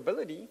beyond your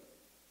ability.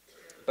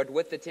 But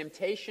with the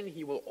temptation,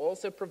 He will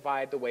also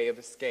provide the way of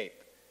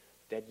escape,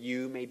 that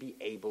you may be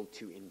able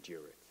to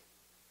endure it.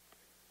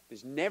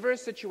 There's never a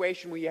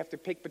situation where you have to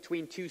pick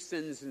between 2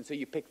 sins and so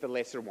you pick the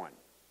lesser one.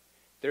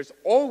 There's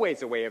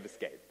always a way of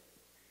escape.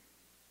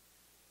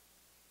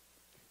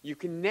 You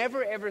can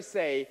never ever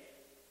say,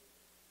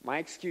 my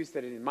excuse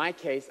that in my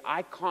case,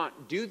 I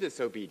can't do this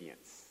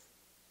obedience.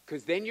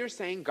 Because then you're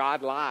saying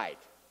God lied.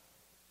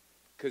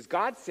 Because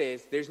God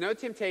says there's no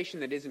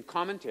temptation that isn't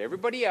common to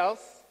everybody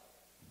else,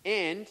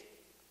 and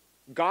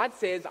God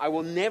says, I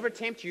will never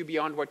tempt you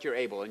beyond what you're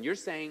able. And you're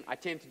saying, I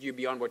tempted you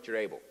beyond what you're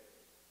able.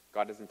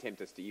 God doesn't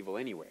tempt us to evil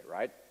anyway,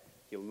 right?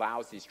 He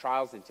allows these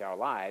trials into our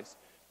lives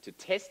to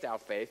test our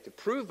faith, to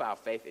prove our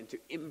faith, and to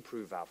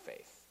improve our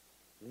faith.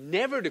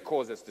 Never to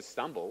cause us to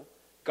stumble.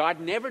 God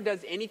never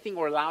does anything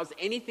or allows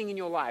anything in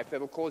your life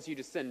that will cause you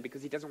to sin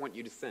because He doesn't want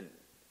you to sin.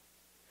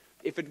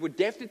 If it would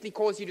definitely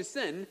cause you to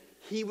sin,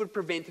 He would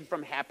prevent it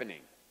from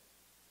happening.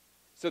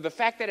 So the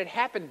fact that it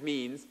happened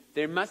means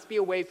there must be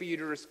a way for you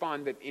to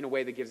respond in a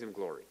way that gives Him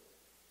glory.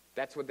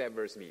 That's what that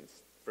verse means.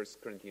 1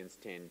 Corinthians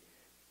 10:13.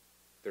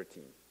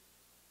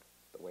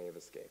 The way of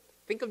escape.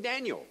 Think of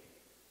Daniel.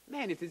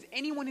 Man, if there's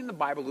anyone in the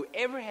Bible who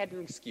ever had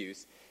an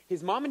excuse,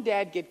 his mom and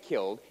dad get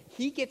killed,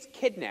 he gets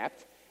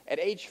kidnapped. At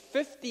age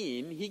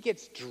 15, he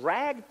gets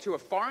dragged to a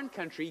foreign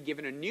country,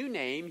 given a new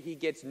name, he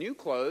gets new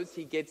clothes,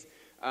 he gets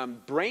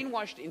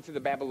brainwashed into the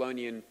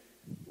Babylonian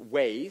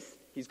ways.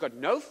 He's got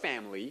no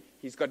family.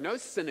 He's got no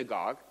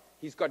synagogue.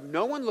 He's got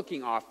no one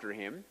looking after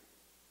him.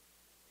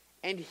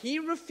 And he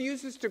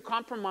refuses to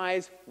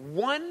compromise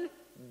one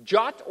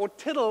jot or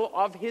tittle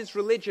of his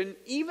religion,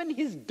 even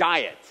his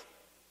diet.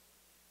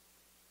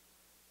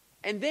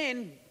 And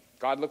then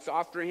God looks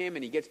after him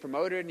and he gets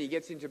promoted and he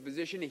gets into a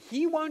position and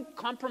he won't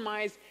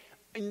compromise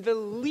in the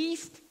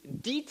least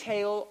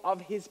detail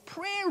of his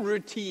prayer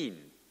routine.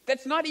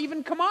 that's not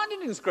even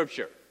commanded in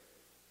Scripture.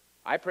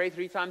 I pray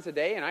 3 times a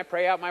day, and I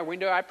pray out my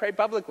window, I pray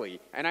publicly,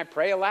 and I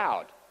pray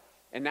aloud.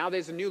 And now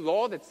there's a new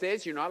law that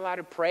says you're not allowed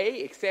to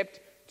pray except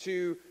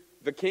to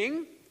the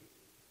king.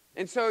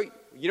 And so,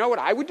 you know what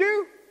I would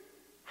do?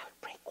 I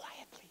would pray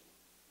quietly.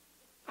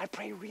 I'd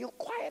pray real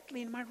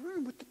quietly in my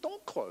room with the door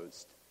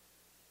closed.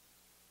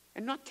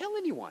 And not tell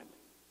anyone.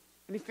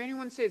 And if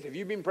anyone says, have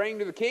you been praying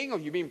to the king, or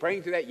have you been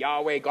praying to that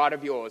Yahweh God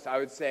of yours? I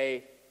would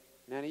say,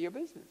 none of your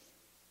business.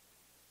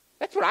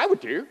 That's what I would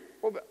do.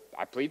 Well,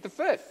 I plead the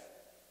fifth.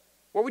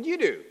 What would you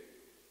do?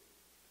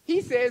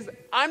 He says,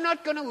 I'm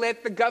not going to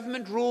let the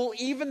government rule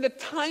even the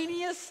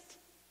tiniest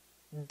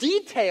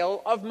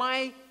detail of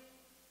my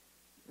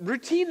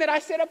routine that I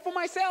set up for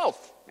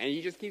myself. And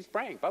he just keeps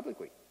praying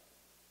publicly,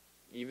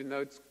 even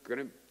though it's going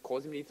to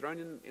cause him to be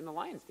thrown in the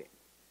lion's den.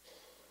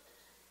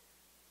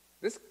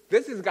 This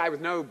is a guy with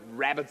no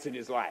rabbits in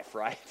his life,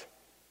 right?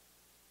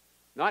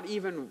 Not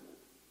even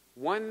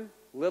one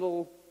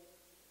little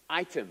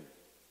item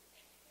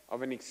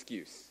of an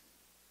excuse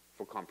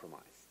for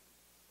compromise.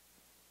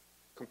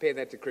 Compare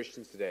that to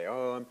Christians today.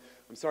 Oh,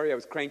 I'm sorry I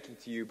was cranky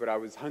to you, but I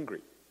was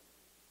hungry.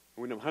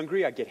 When I'm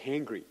hungry, I get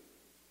hangry.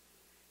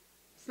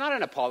 It's not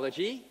an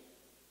apology.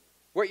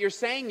 What you're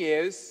saying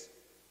is,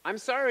 I'm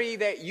sorry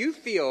that you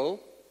feel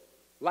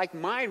like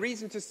my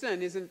reason to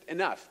sin isn't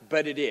enough,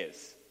 but it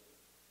is.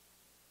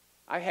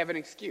 I have an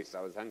excuse.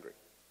 I was hungry.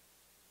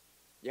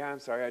 Yeah, I'm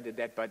sorry I did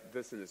that, but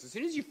this and this. As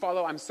soon as you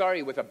follow I'm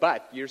sorry with a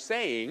but, you're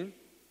saying,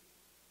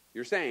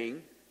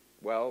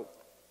 well,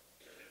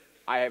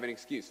 I have an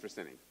excuse for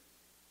sinning.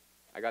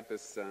 I got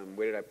this,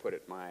 where did I put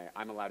it? My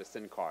I'm allowed to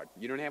sin card.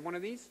 You don't have one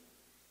of these?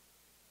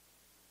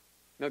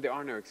 No, there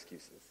are no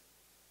excuses.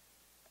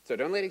 So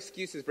don't let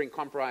excuses bring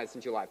compromise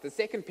into your life. The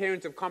second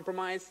parent of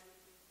compromise,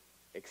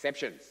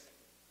 exceptions.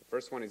 The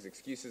first one is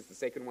excuses. The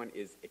second one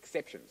is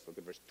exceptions. Look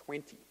at verse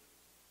 20.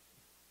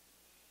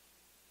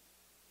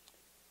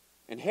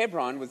 And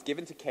Hebron was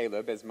given to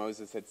Caleb, as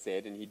Moses had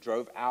said, and he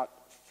drove out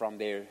from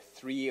there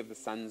 3 of the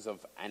sons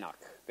of Anak.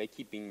 They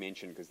keep being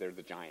mentioned because they're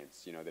the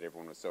giants, that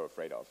everyone was so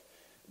afraid of.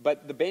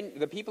 But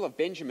the people of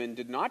Benjamin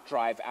did not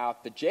drive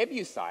out the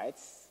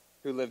Jebusites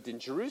who lived in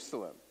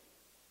Jerusalem.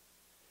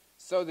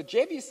 So the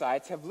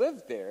Jebusites have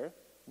lived there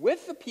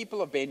with the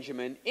people of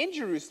Benjamin in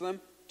Jerusalem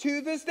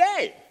to this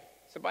day.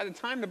 So by the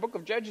time the book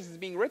of Judges is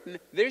being written,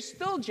 there's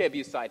still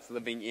Jebusites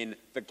living in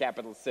the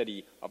capital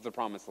city of the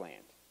Promised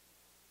Land.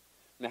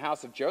 And the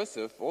house of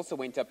Joseph also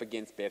went up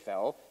against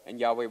Bethel, and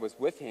Yahweh was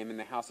with him, and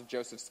the house of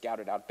Joseph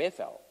scouted out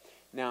Bethel.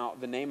 Now,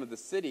 the name of the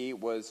city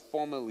was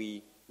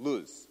formerly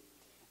Luz.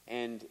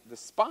 And the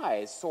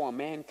spies saw a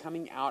man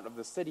coming out of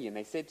the city, and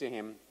they said to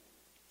him,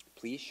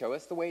 please show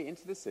us the way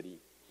into the city,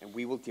 and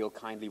we will deal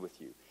kindly with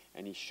you.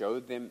 And he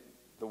showed them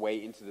the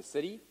way into the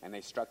city, and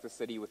they struck the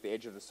city with the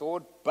edge of the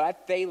sword,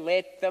 but they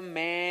let the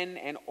man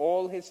and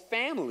all his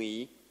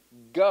family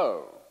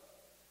go.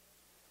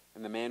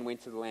 And the man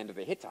went to the land of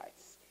the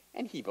Hittites,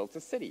 and he built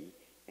a city,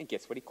 and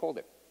guess what he called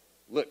it?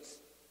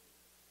 Luz.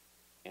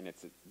 And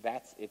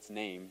that's its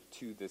name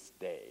to this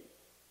day.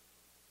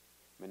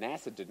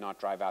 Manasseh did not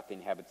drive out the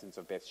inhabitants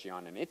of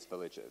Beth-shean and its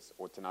villages,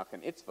 or Tanakh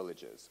and its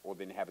villages, or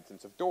the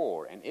inhabitants of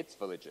Dor and its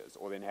villages,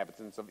 or the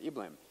inhabitants of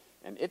Iblim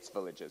and its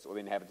villages, or the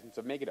inhabitants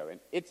of Megiddo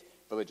and its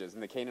villages.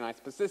 And the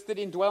Canaanites persisted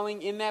in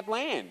dwelling in that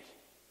land.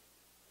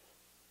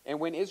 And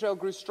when Israel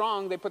grew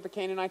strong, they put the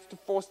Canaanites to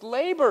forced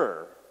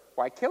labor.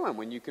 Why kill them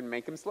when you can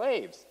make them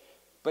slaves?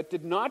 But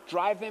did not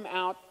drive them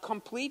out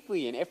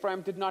completely. And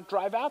Ephraim did not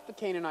drive out the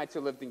Canaanites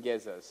who lived in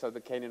Gezer, so the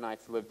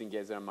Canaanites lived in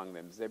Gezer among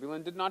them.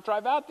 Zebulun did not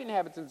drive out the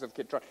inhabitants of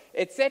Kitron,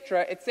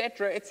 etc.,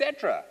 etc.,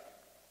 etc.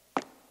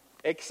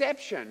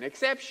 Exception.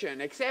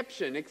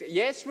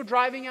 Yes, we're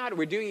driving out.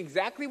 We're doing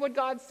exactly what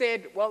God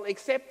said. Well,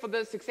 except for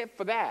this, except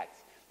for that.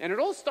 And it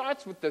all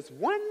starts with this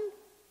one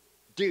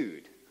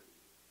dude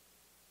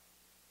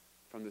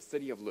from the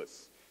city of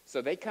Luz.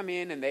 So they come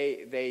in and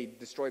they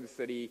destroy the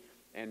city.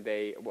 And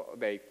they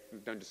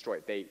don't destroy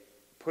it. They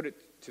put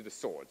it to the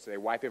sword. So they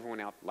wipe everyone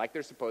out like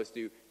they're supposed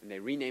to, and they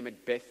rename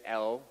it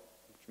Beth-El,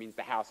 which means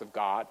the house of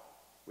God,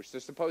 which they're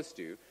supposed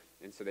to.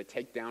 And so they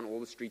take down all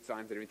the street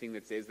signs and everything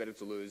that says that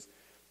it's Luz.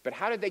 But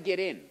how did they get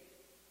in?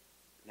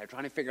 They're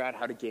trying to figure out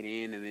how to get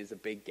in, and there's a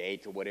big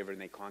gate or whatever,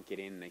 and they can't get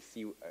in. And they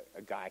see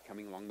a guy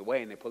coming along the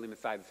way, and they pull him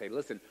aside and say,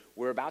 listen,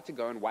 we're about to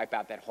go and wipe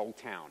out that whole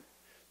town.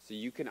 So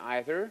you can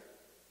either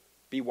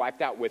be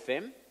wiped out with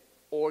them,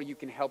 or you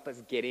can help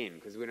us get in,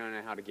 because we don't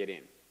know how to get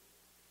in.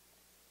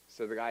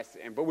 So the guy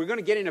said, but we're going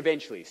to get in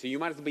eventually, so you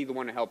might as well be the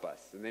one to help us,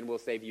 and then we'll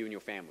save you and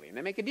your family. And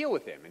they make a deal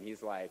with him, and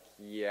he's like,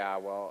 yeah,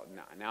 well,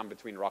 now I'm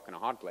between a rock and a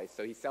hard place.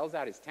 So he sells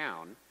out his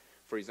town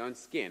for his own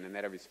skin and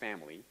that of his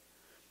family.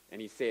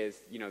 And he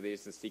says,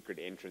 there's the secret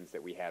entrance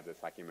that we have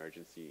that's like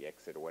emergency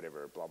exit or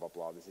whatever, blah, blah,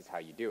 blah. This is how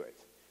you do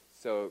it.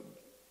 So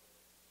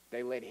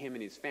they let him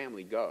and his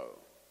family go.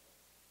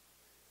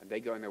 And they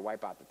go and they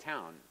wipe out the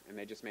town, and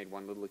they just made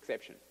one little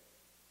exception.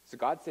 So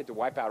God said to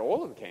wipe out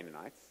all of the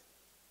Canaanites,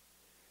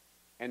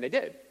 and they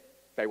did.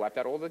 They wiped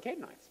out all of the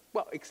Canaanites.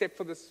 Well, except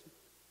for this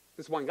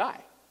one guy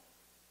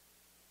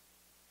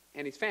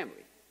and his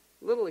family.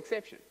 Little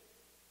exception.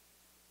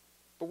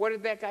 But what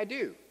did that guy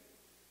do?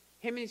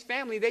 Him and his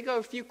family, they go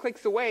a few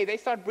clicks away. They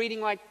start breeding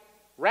like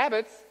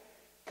rabbits.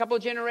 A couple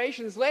of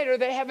generations later,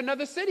 they have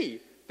another city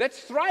that's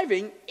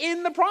thriving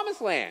in the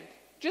promised land,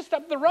 just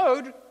up the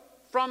road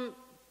from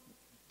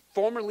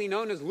formerly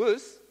known as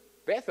Luz,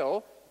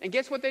 Bethel. And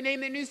guess what they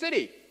named their new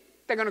city?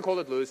 They're going to call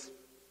it Luz.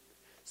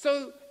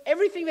 So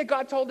everything that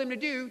God told them to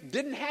do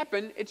didn't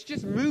happen. It's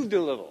just moved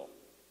a little.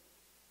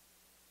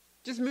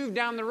 Just moved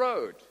down the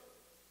road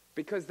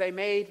because they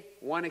made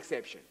one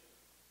exception.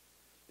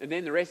 And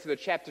then the rest of the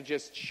chapter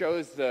just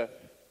shows the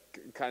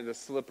kind of the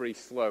slippery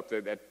slope,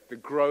 the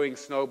growing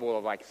snowball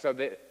of like, so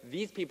that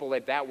these people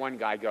let that one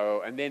guy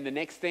go, and then the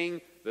next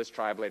thing, this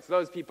tribe lets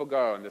those people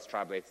go, and this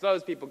tribe lets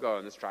those people go,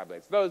 and this tribe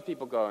lets those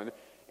people go.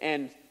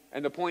 And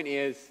the point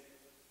is,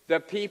 the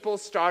people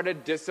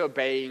started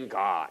disobeying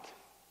God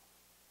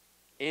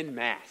en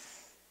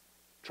masse,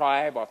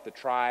 tribe after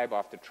tribe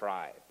after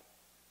tribe,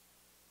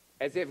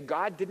 as if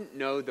God didn't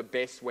know the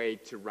best way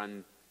to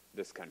run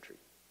this country.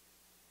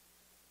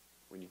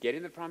 When you get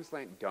in the promised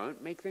land,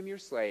 don't make them your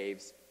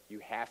slaves. You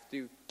have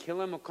to kill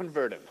them or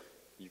convert them.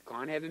 You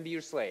can't have them be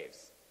your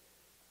slaves.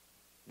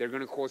 They're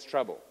going to cause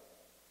trouble.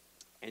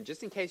 And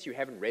just in case you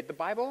haven't read the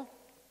Bible,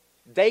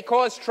 they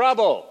cause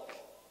trouble.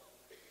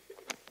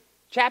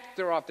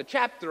 Chapter after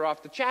chapter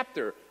after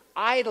chapter.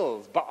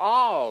 Idols,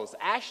 Baals,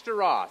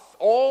 Ashtaroth,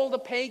 all the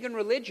pagan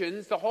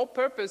religions, the whole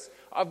purpose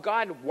of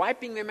God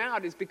wiping them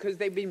out is because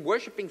they've been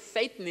worshiping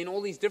Satan in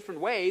all these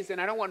different ways,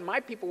 and I don't want my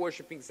people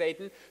worshiping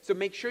Satan, so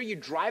make sure you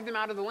drive them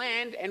out of the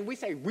land. And we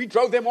say, we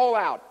drove them all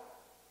out.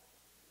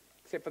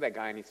 Except for that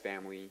guy and his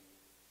family,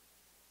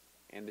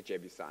 and the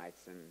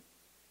Jebusites, and,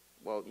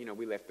 well, you know,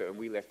 we left her,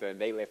 and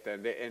they left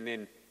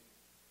her,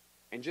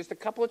 and just a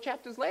couple of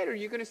chapters later,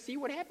 you're going to see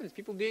what happens.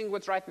 People doing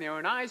what's right in their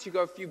own eyes. You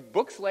go a few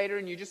books later,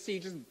 and you just see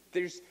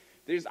there's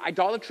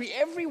idolatry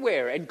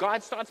everywhere. And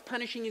God starts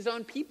punishing his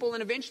own people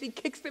and eventually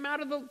kicks them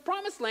out of the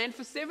promised land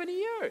for 70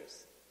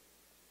 years.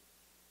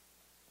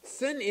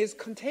 Sin is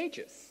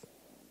contagious.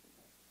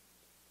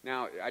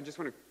 Now, I just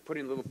want to put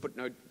in a little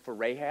footnote for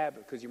Rahab,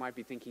 because you might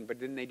be thinking, but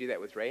didn't they do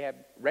that with Rahab?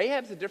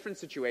 Rahab's a different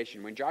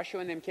situation. When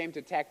Joshua and them came to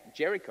attack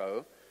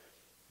Jericho,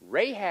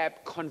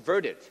 Rahab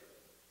converted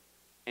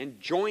and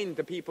joined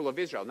the people of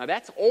Israel. Now,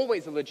 that's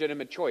always a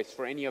legitimate choice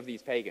for any of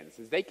these pagans,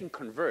 is they can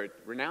convert,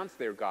 renounce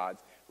their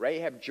gods.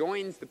 Rahab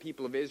joins the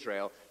people of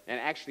Israel and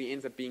actually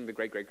ends up being the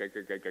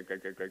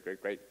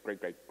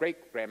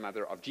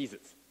great-great-great-great-great-great-great-great-great-grandmother of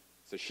Jesus.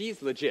 So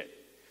she's legit.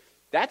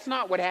 That's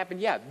not what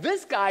happened. Yeah,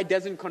 this guy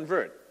doesn't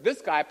convert.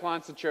 This guy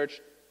plants a church,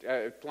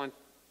 a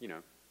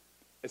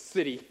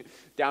city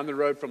down the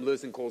road from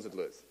Luz and calls it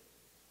Luz.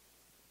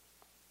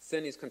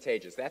 Sin is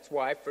contagious. That's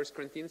why 1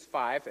 Corinthians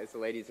 5, as the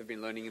ladies have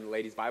been learning in the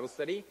ladies' Bible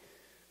study,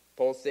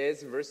 Paul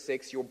says in verse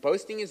 6, your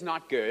boasting is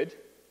not good.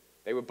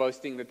 They were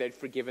boasting that they'd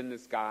forgiven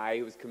this guy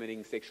who was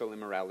committing sexual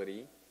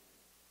immorality.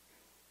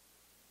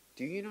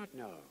 Do you not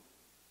know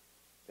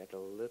that a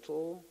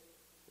little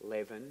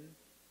leaven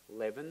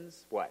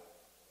leavens what?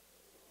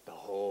 The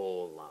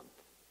whole lump.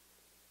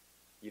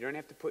 You don't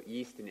have to put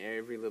yeast in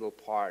every little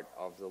part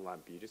of the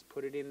lump. You just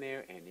put it in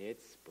there and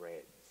it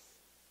spreads.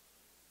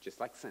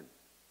 Just like sin.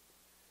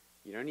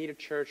 You don't need a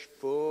church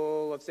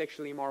full of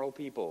sexually immoral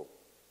people.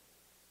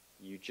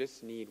 You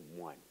just need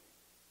one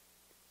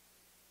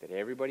that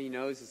everybody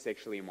knows is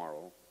sexually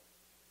immoral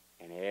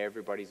and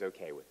everybody's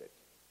okay with it.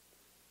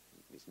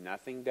 There's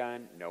nothing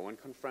done. No one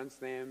confronts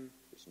them.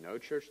 There's no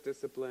church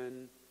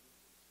discipline.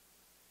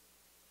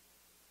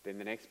 Then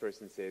the next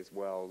person says,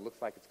 well,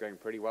 looks like it's going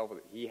pretty well.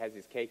 He has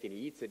his cake and he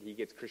eats it. He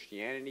gets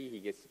Christianity.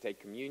 He gets to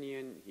take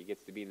communion. He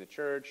gets to be in the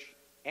church.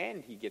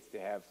 And he gets to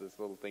have this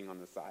little thing on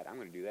the side. I'm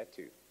going to do that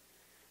too.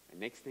 And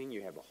next thing,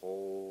 you have a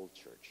whole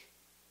church.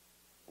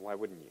 Why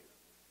wouldn't you?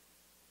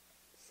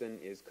 Sin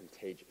is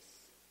contagious.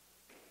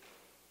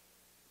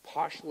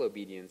 Partial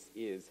obedience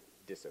is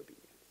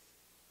disobedience.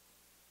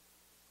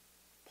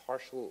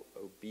 Partial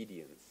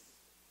obedience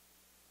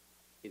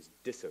is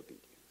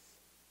disobedience.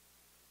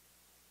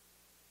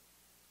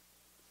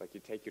 It's like you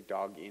take your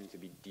dog in to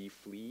be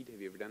de-fleed.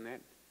 Have you ever done that?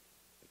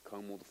 They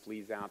comb all the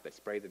fleas out. They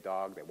spray the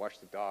dog. They wash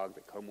the dog.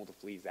 They comb all the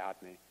fleas out.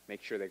 And they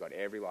make sure they got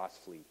every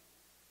last flea.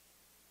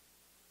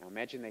 Now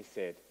imagine they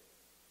said,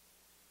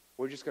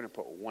 we're just going to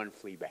put one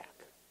flea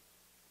back.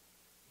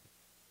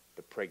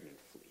 The pregnant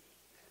flea.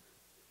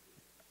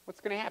 What's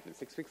going to happen?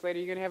 6 weeks later,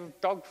 you're going to have a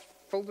dog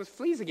filled with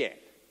fleas again.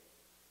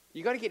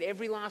 You got to get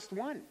every last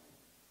one.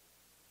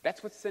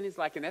 That's what sin is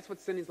like, and that's what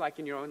sin is like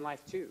in your own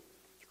life too.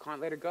 You can't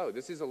let it go.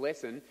 This is a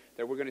lesson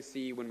that we're going to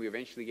see when we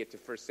eventually get to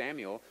 1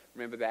 Samuel.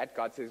 Remember that?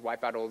 God says,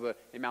 wipe out all the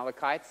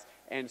Amalekites,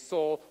 and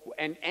Saul,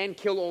 and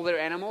kill all their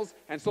animals,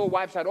 and Saul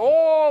wipes out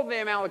all the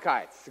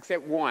Amalekites,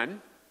 except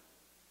one,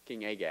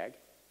 King Agag,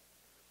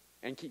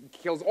 and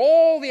kills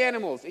all the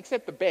animals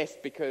except the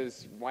best,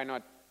 because why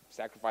not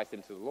sacrifice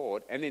them to the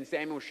Lord? And then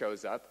Samuel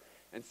shows up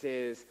and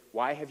says,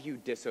 why have you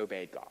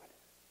disobeyed God?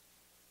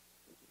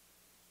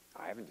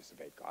 I haven't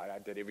disobeyed God. I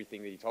did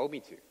everything that he told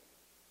me to.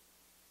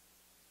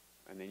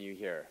 And then you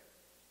hear,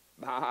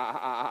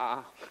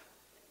 bah,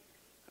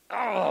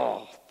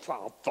 Oh,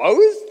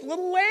 those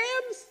little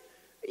lambs?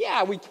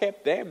 Yeah, we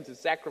kept them to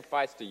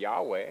sacrifice to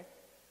Yahweh.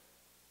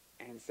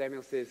 And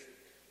Samuel says,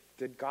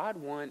 did God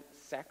want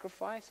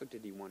sacrifice or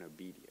did he want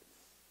obedience?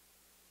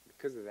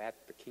 Because of that,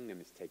 the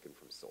kingdom is taken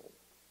from Saul.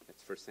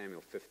 That's 1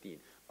 Samuel 15.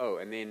 Oh,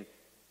 and then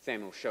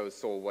Samuel shows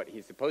Saul what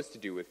he's supposed to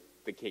do with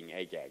the king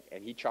Agag.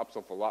 And he chops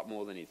off a lot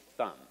more than his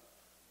thumb.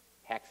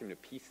 Hacks him to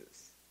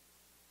pieces.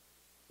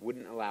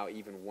 Wouldn't allow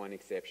even one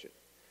exception.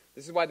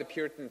 This is why the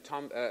Puritan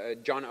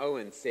John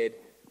Owen said,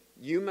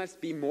 you must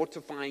be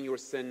mortifying your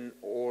sin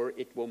or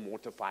it will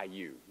mortify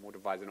you.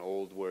 Mortify is an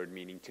old word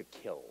meaning to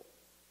kill.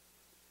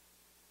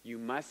 You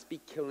must be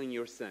killing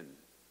your sin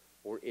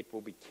or it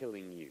will be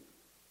killing you.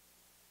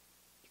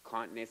 You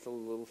can't nestle a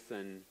little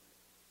sin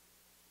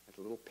as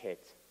a little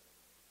pet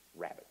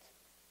rabbit.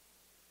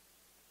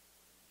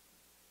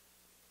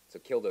 So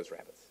kill those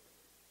rabbits.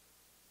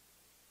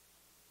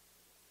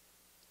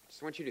 I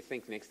just want you to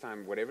think next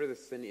time, whatever the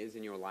sin is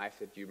in your life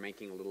that you're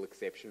making a little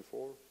exception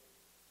for,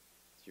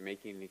 you're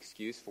making an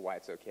excuse for why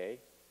it's okay,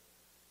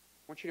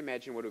 I want you to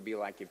imagine what it would be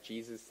like if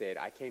Jesus said,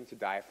 I came to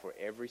die for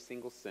every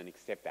single sin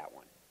except that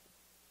one.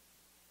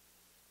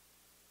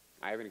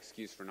 I have an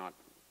excuse for not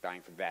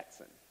dying for that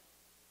sin.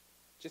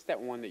 Just that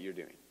one that you're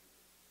doing.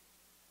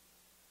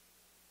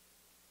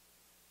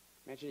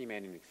 Imagine he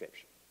made an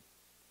exception.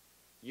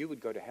 You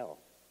would go to hell.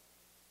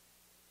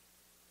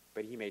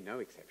 But he made no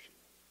exception.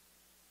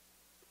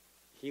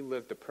 He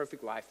lived a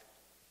perfect life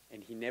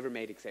and he never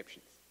made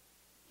exceptions.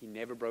 He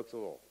never broke the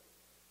law.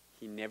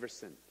 He never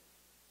sinned.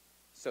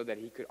 So that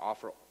he could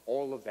offer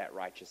all of that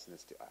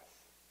righteousness to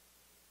us.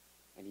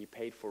 And he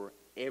paid for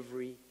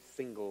every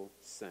single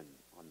sin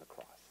on the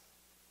cross.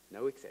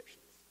 No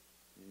exceptions.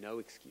 No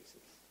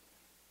excuses.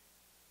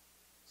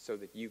 So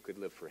that you could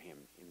live for him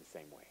in the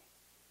same way.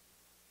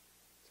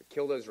 So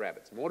kill those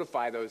rabbits.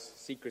 Mortify those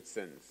secret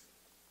sins.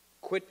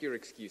 Quit your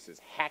excuses.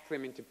 Hack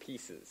them into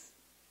pieces.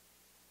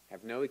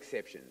 Have no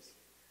exceptions.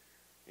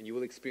 And you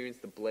will experience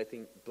the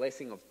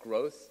blessing of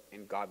growth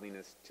and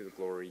godliness to the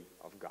glory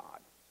of God.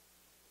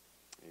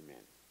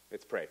 Amen.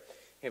 Let's pray.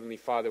 Heavenly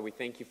Father, we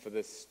thank you for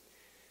this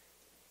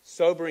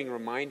sobering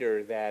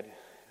reminder that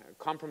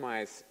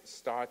compromise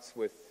starts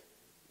with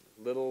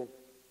little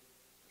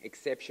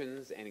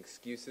exceptions and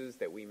excuses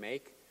that we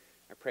make.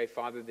 I pray,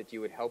 Father, that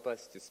you would help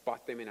us to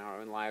spot them in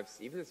our own lives,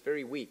 even this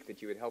very week,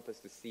 that you would help us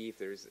to see if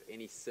there's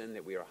any sin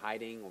that we are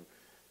hiding, or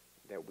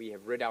that we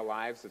have rid our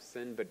lives of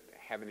sin, but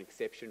have an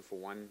exception for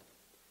one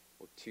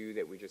or two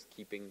that we're just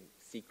keeping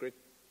secret,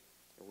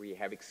 or we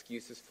have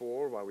excuses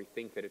for while we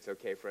think that it's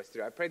okay for us to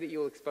do. I pray that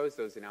you'll expose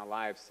those in our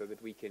lives so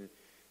that we can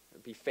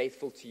be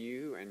faithful to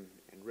you and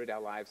rid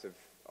our lives of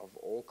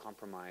all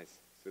compromise,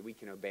 so that we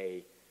can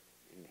obey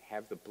and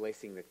have the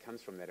blessing that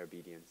comes from that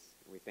obedience.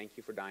 And we thank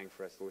you for dying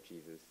for us, Lord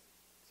Jesus.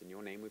 It's in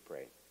your name we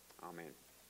pray. Amen.